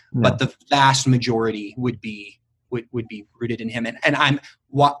independent, but the vast majority would be rooted in him. And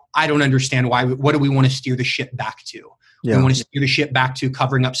I don't understand why. What do we want to steer the ship back to? Do we want to steer the ship back to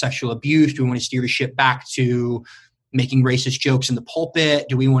covering up sexual abuse? Do we want to steer the ship back to making racist jokes in the pulpit?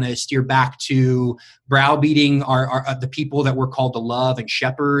 Do we want to steer back to browbeating the people that we're called to love and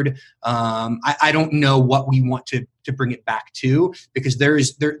shepherd? I don't know what we want to bring it back to, because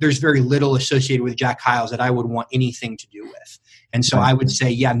there's very little associated with Jack Hyles that I would want anything to do with. And so I would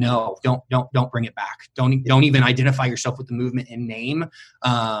say, no, don't bring it back. Don't even identify yourself with the movement in name.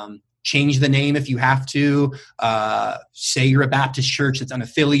 change the name if you have to. Say you're a Baptist church that's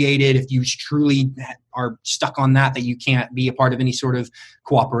unaffiliated. If you truly are stuck on that you can't be a part of any sort of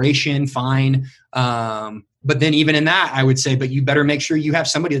cooperation, fine. But then even in that, I would say, but you better make sure you have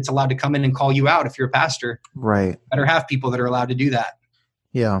somebody that's allowed to come in and call you out if you're a pastor. Right. Better have people that are allowed to do that.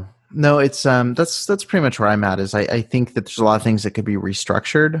 Yeah. No, it's that's pretty much where I'm at. Is I think that there's a lot of things that could be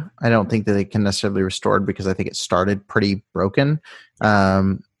restructured. I don't think that they can necessarily be restored because I think it started pretty broken.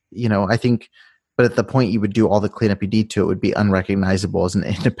 I think, but at the point you would do all the cleanup you need to, it would be unrecognizable as an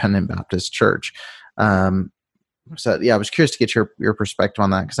independent Baptist church. So yeah, I was curious to get your perspective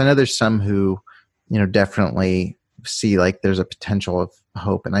on that, because I know there's some who, definitely see like there's a potential of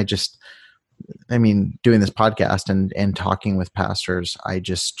hope. And doing this podcast and talking with pastors, I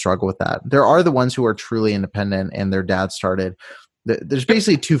just struggle with that. There are the ones who are truly independent and their dad started. There's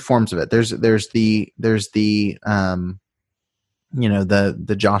basically two forms of it. There's the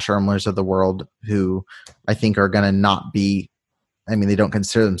Josh Ermlers of the world who I think are going to not be. They don't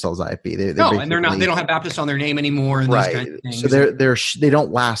consider themselves IFB. And they're not. They don't have Baptist on their name anymore. And right. These kinds of things. So they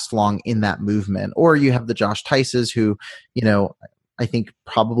don't last long in that movement. Or you have the Josh Tices who, I think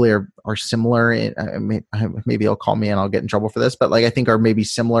probably are similar. Maybe he'll call me and I'll get in trouble for this, but I think are maybe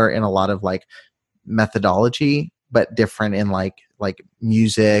similar in a lot of methodology, but different in like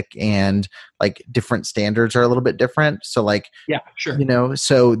music and different standards are a little bit different. So yeah, sure.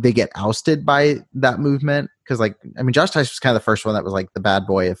 So they get ousted by that movement. Cause Josh Tice was kind of the first one that was the bad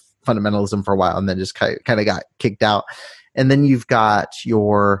boy of fundamentalism for a while and then just kind of got kicked out. And then you've got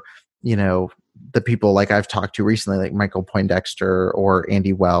your, the people I've talked to recently, like Michael Poindexter or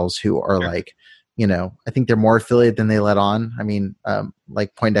Andy Wells, who are sure. I think they're more affiliated than they let on.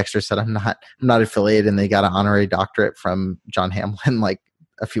 Like Poindexter said, I'm not affiliated, and they got an honorary doctorate from John Hamlin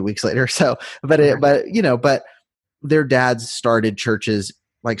a few weeks later. So, but their dads started churches,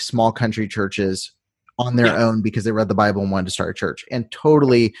 small country churches, on their own because they read the Bible and wanted to start a church, and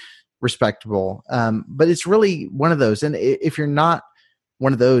totally respectable. But it's really one of those. And if you're not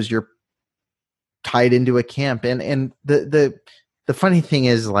one of those, you're tied into a camp. And the funny thing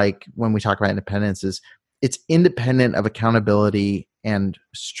is, when we talk about independence, is it's independent of accountability and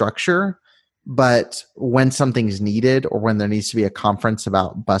structure. But when something's needed, or when there needs to be a conference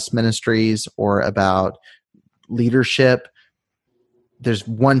about bus ministries or about leadership, there's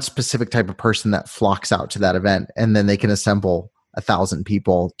one specific type of person that flocks out to that event, and then they can assemble 1,000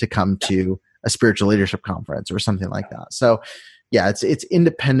 people to come to a spiritual leadership conference or something like that. So yeah, it's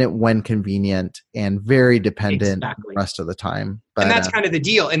independent when convenient and very dependent the rest of the time. But, and that's kind of the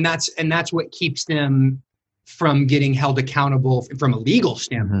deal. And that's what keeps them from getting held accountable from a legal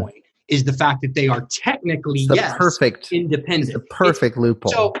standpoint, is the fact that they are technically, perfect independent. It's the perfect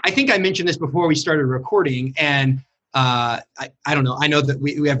loophole. So I think I mentioned this before we started recording, and I don't know. I know that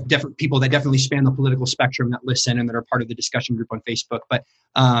we have different people that definitely span the political spectrum that listen and that are part of the discussion group on Facebook, but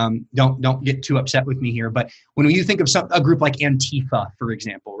don't get too upset with me here. But when you think of a group like Antifa, for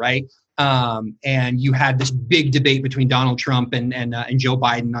example, right? And you had this big debate between Donald Trump and Joe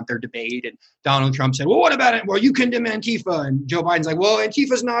Biden at their debate, and Donald Trump said, "Well, what about it? Well, you condemn Antifa," and Joe Biden's like, "Well,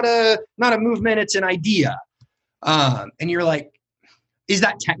 Antifa's not a movement; it's an idea." And you're like, "Is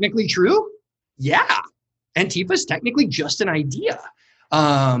that technically true?" Yeah. Antifa is technically just an idea.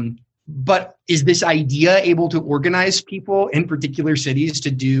 But is this idea able to organize people in particular cities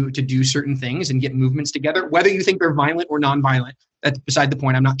to do certain things and get movements together? Whether you think they're violent or nonviolent, that's beside the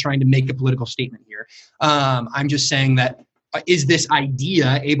point. I'm not trying to make a political statement here. I'm just saying that is this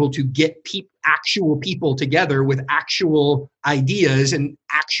idea able to get actual people together with actual ideas and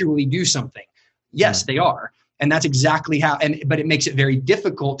actually do something? Yes, they are. And that's exactly how, but it makes it very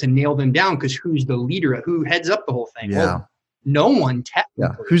difficult to nail them down, because who's the leader? Who heads up the whole thing? Yeah. Well, no one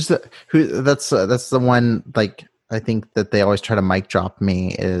technically. Yeah. That's the one, I think that they always try to mic drop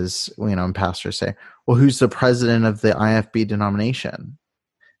me is, and pastors say, well, who's the president of the IFB denomination?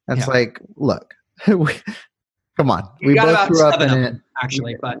 That's look, come on. We both grew up in it.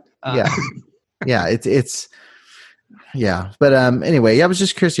 Actually, but yeah, it's yeah. But anyway, I was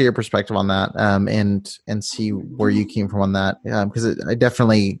just curious to your perspective on that, and see where you came from on that, because I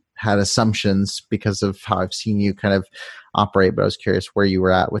definitely had assumptions because of how I've seen you kind of operate, but I was curious where you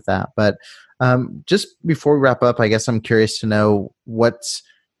were at with that. But just before we wrap up, I guess I'm curious to know what's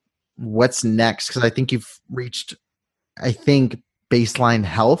next, because I think you've reached, baseline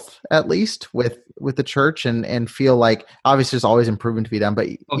health, at least with the church, and feel like obviously there's always improvement to be done, but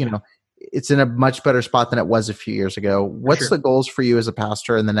it's in a much better spot than it was a few years ago. What's the goals for you as a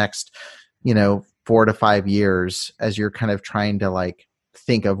pastor in the next, 4 to 5 years, as you're kind of trying to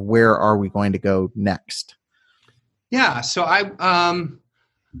think of where are we going to go next? Yeah. So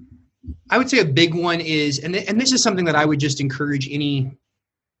I would say a big one is, and this is something that I would just encourage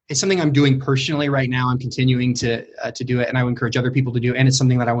it's something I'm doing personally right now. I'm continuing to do it, and I would encourage other people to do, and it's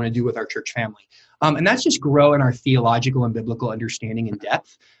something that I want to do with our church family. And that's just grow in our theological and biblical understanding and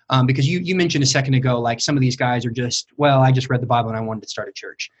depth. Because you mentioned a second ago, like some of these guys are just, well, I just read the Bible and I wanted to start a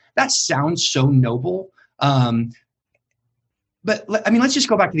church. That sounds so noble. But I mean, let's just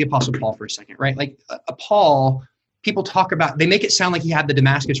go back to the Apostle Paul for a second, right? Like Paul, people talk about, they make it sound like he had the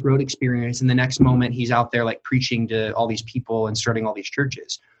Damascus Road experience, and the next moment he's out there like preaching to all these people and starting all these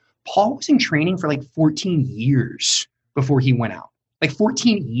churches. Paul was in training for like 14 years before he went out. Like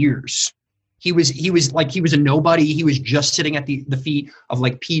 14 years. He was a nobody. He was just sitting at the feet of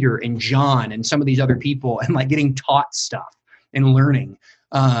like Peter and John and some of these other people and like getting taught stuff and learning.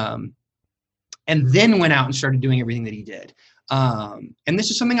 And then went out and started doing everything that he did. And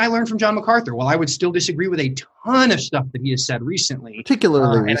this is something I learned from John MacArthur. While I would still disagree with a ton of stuff that he has said recently,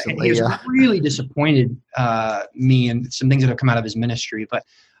 particularly recently, he has really disappointed me and some things that have come out of his ministry. But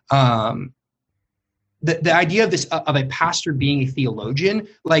the idea of a pastor being a theologian,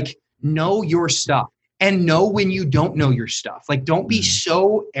 like know your stuff and know when you don't know your stuff. Like don't be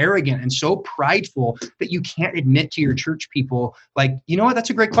so arrogant and so prideful that you can't admit to your church people, like, you know what, that's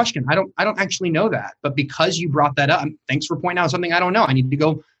a great question. I don't actually know that. But because you brought that up, thanks for pointing out something I don't know. I need to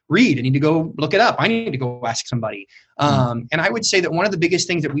go read. I need to go look it up. I need to go ask somebody. And I would say that one of the biggest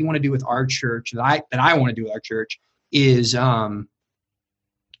things that we want to do with our church, that I want to do with our church is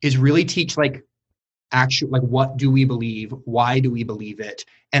really teach what do we believe? Why do we believe it?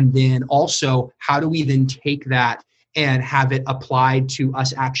 And then also, how do we then take that and have it applied to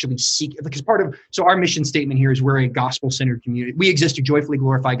us actually seek? Because so our mission statement here is we're a gospel-centered community. We exist to joyfully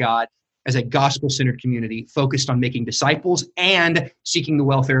glorify God as a gospel-centered community focused on making disciples and seeking the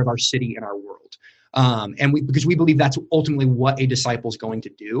welfare of our city and our world. Because we believe that's ultimately what a disciple is going to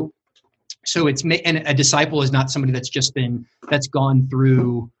do. So and a disciple is not somebody that's gone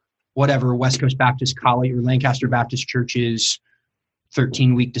through whatever West Coast Baptist College or Lancaster Baptist Church's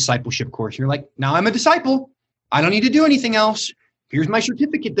 13-week discipleship course. You're like, now I'm a disciple. I don't need to do anything else. Here's my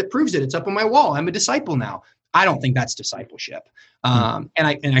certificate that proves it. It's up on my wall. I'm a disciple now. I don't think that's discipleship. And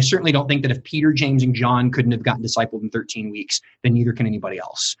I certainly don't think that if Peter, James, and John couldn't have gotten discipled in 13 weeks, then neither can anybody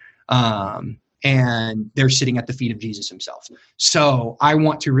else. And they're sitting at the feet of Jesus himself. So I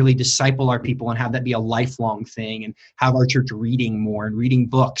want to really disciple our people and have that be a lifelong thing, and have our church reading more and reading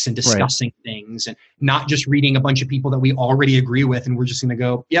books and discussing things, and not just reading a bunch of people that we already agree with. And we're just going to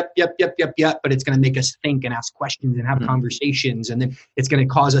go, yep. But it's going to make us think and ask questions and have conversations. And then it's going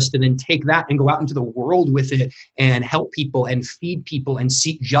to cause us to then take that and go out into the world with it and help people and feed people and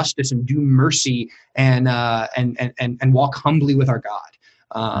seek justice and do mercy and walk humbly with our God.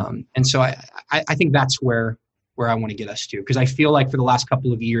 And so I think that's where I want to get us to, because I feel like for the last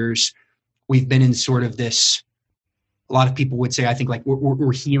couple of years, we've been in sort of this, a lot of people would say, I think like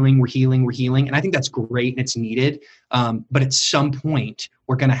we're healing. And I think that's great and it's needed. But at some point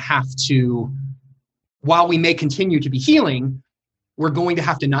we're going to have to, while we may continue to be healing, we're going to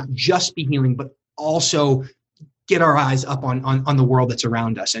have to not just be healing, but also get our eyes up on the world that's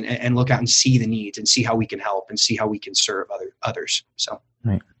around us and look out and see the needs and see how we can help and see how we can serve others. So.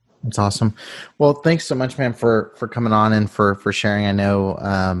 Right. That's awesome. Well, thanks so much, man, for coming on and for sharing. I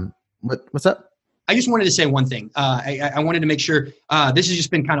know, what's up? I just wanted to say one thing. I wanted to make sure, this has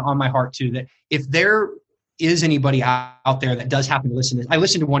just been kind of on my heart too, that if there is anybody out there that does happen to listen to this, I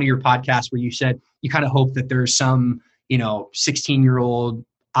listened to one of your podcasts where you said you kind of hope that there's some, 16-year-old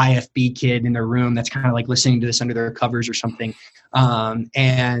IFB kid in their room that's kind of like listening to this under their covers or something.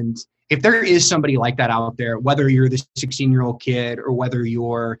 And if there is somebody like that out there, whether you're this 16-year-old kid or whether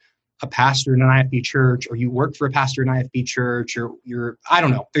you're a pastor in an IFB church or you work for a pastor in an IFB church or I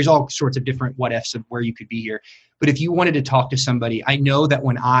don't know, there's all sorts of different what ifs of where you could be here. But if you wanted to talk to somebody, I know that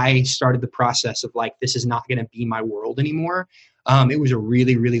when I started the process of like, this is not going to be my world anymore. It was a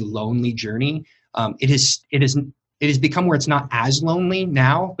really, really lonely journey. It has become where it's not as lonely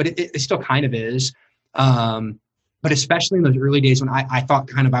now, but it still kind of is. But especially in those early days when I thought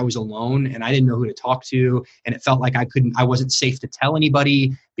kind of I was alone and I didn't know who to talk to, and it felt like I wasn't safe to tell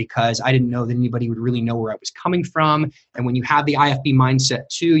anybody because I didn't know that anybody would really know where I was coming from. And when you have the IFB mindset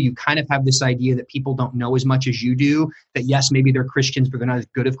too, you kind of have this idea that people don't know as much as you do, that yes, maybe they're Christians, but they're not as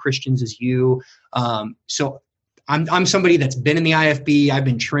good of Christians as you. So I'm somebody that's been in the IFB. I've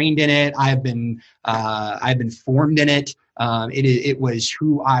been trained in it. I've been formed in it. It was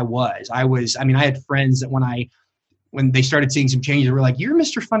who I was. I had friends that when I when they started seeing some changes, they were like, "You're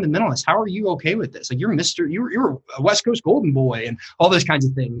Mr. Fundamentalist. How are you okay with this? Like, you're a West Coast Golden Boy," and all those kinds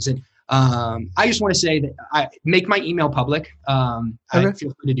of things. And I just want to say that I make my email public. I feel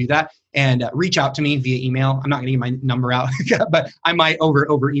free to do that and reach out to me via email. I'm not going to give my number out, but I might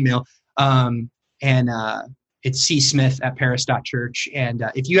over email. It's csmith@paris.church. And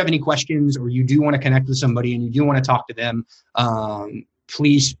if you have any questions, or you do want to connect with somebody and you do want to talk to them,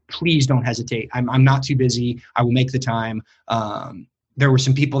 please don't hesitate. I'm not too busy. I will make the time. There were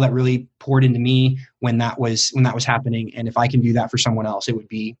some people that really poured into me when that was happening. And if I can do that for someone else, it would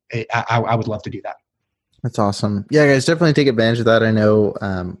be, I would love to do that. That's awesome. Yeah, guys, definitely take advantage of that. I know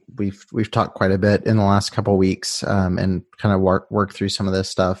we've talked quite a bit in the last couple of weeks and kind of work through some of this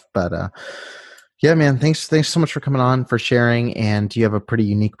stuff. But yeah, man, thanks so much for coming on, for sharing. And you have a pretty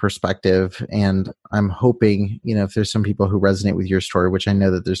unique perspective. And I'm hoping, if there's some people who resonate with your story, which I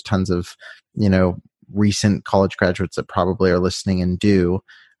know that there's tons of, recent college graduates that probably are listening and do,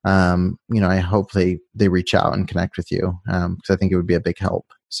 I hope they reach out and connect with you because I think it would be a big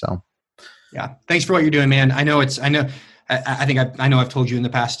help. So. Yeah. Thanks for what you're doing, man. I know I've told you in the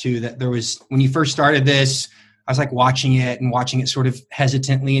past too, that there was, when you first started this, I was like watching it sort of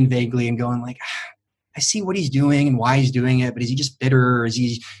hesitantly and vaguely and going like, I see what he's doing and why he's doing it, but is he just bitter? Or is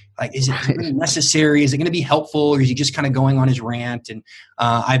he like, is it really necessary? Is it going to be helpful? Or is he just kind of going on his rant? And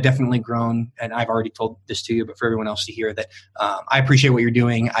I've definitely grown, and I've already told this to you, but for everyone else to hear that, I appreciate what you're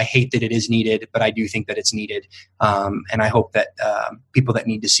doing. I hate that it is needed, but I do think that it's needed. And I hope that people that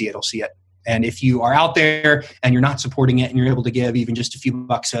need to see it will see it. And if you are out there and you're not supporting it and you're able to give even just a few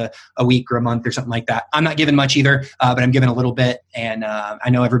bucks a week or a month or something like that, I'm not giving much either, but I'm giving a little bit. And I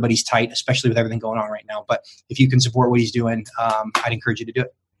know everybody's tight, especially with everything going on right now. But if you can support what he's doing, I'd encourage you to do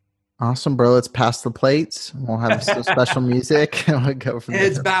it. Awesome, bro. Let's pass the plates. We'll have some special music. And we'll go from there.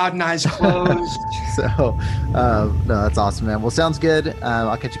 It's bowed and eyes closed. So, no, that's awesome, man. Well, sounds good.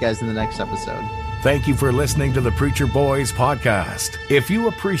 I'll catch you guys in the next episode. Thank you for listening to the Preacher Boys podcast. If you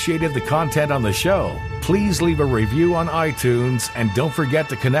appreciated the content on the show, please leave a review on iTunes and don't forget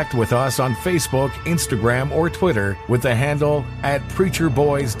to connect with us on Facebook, Instagram, or Twitter with the handle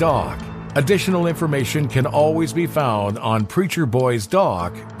 @PreacherBoysDoc. Additional information can always be found on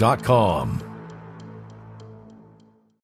PreacherBoysDoc.com.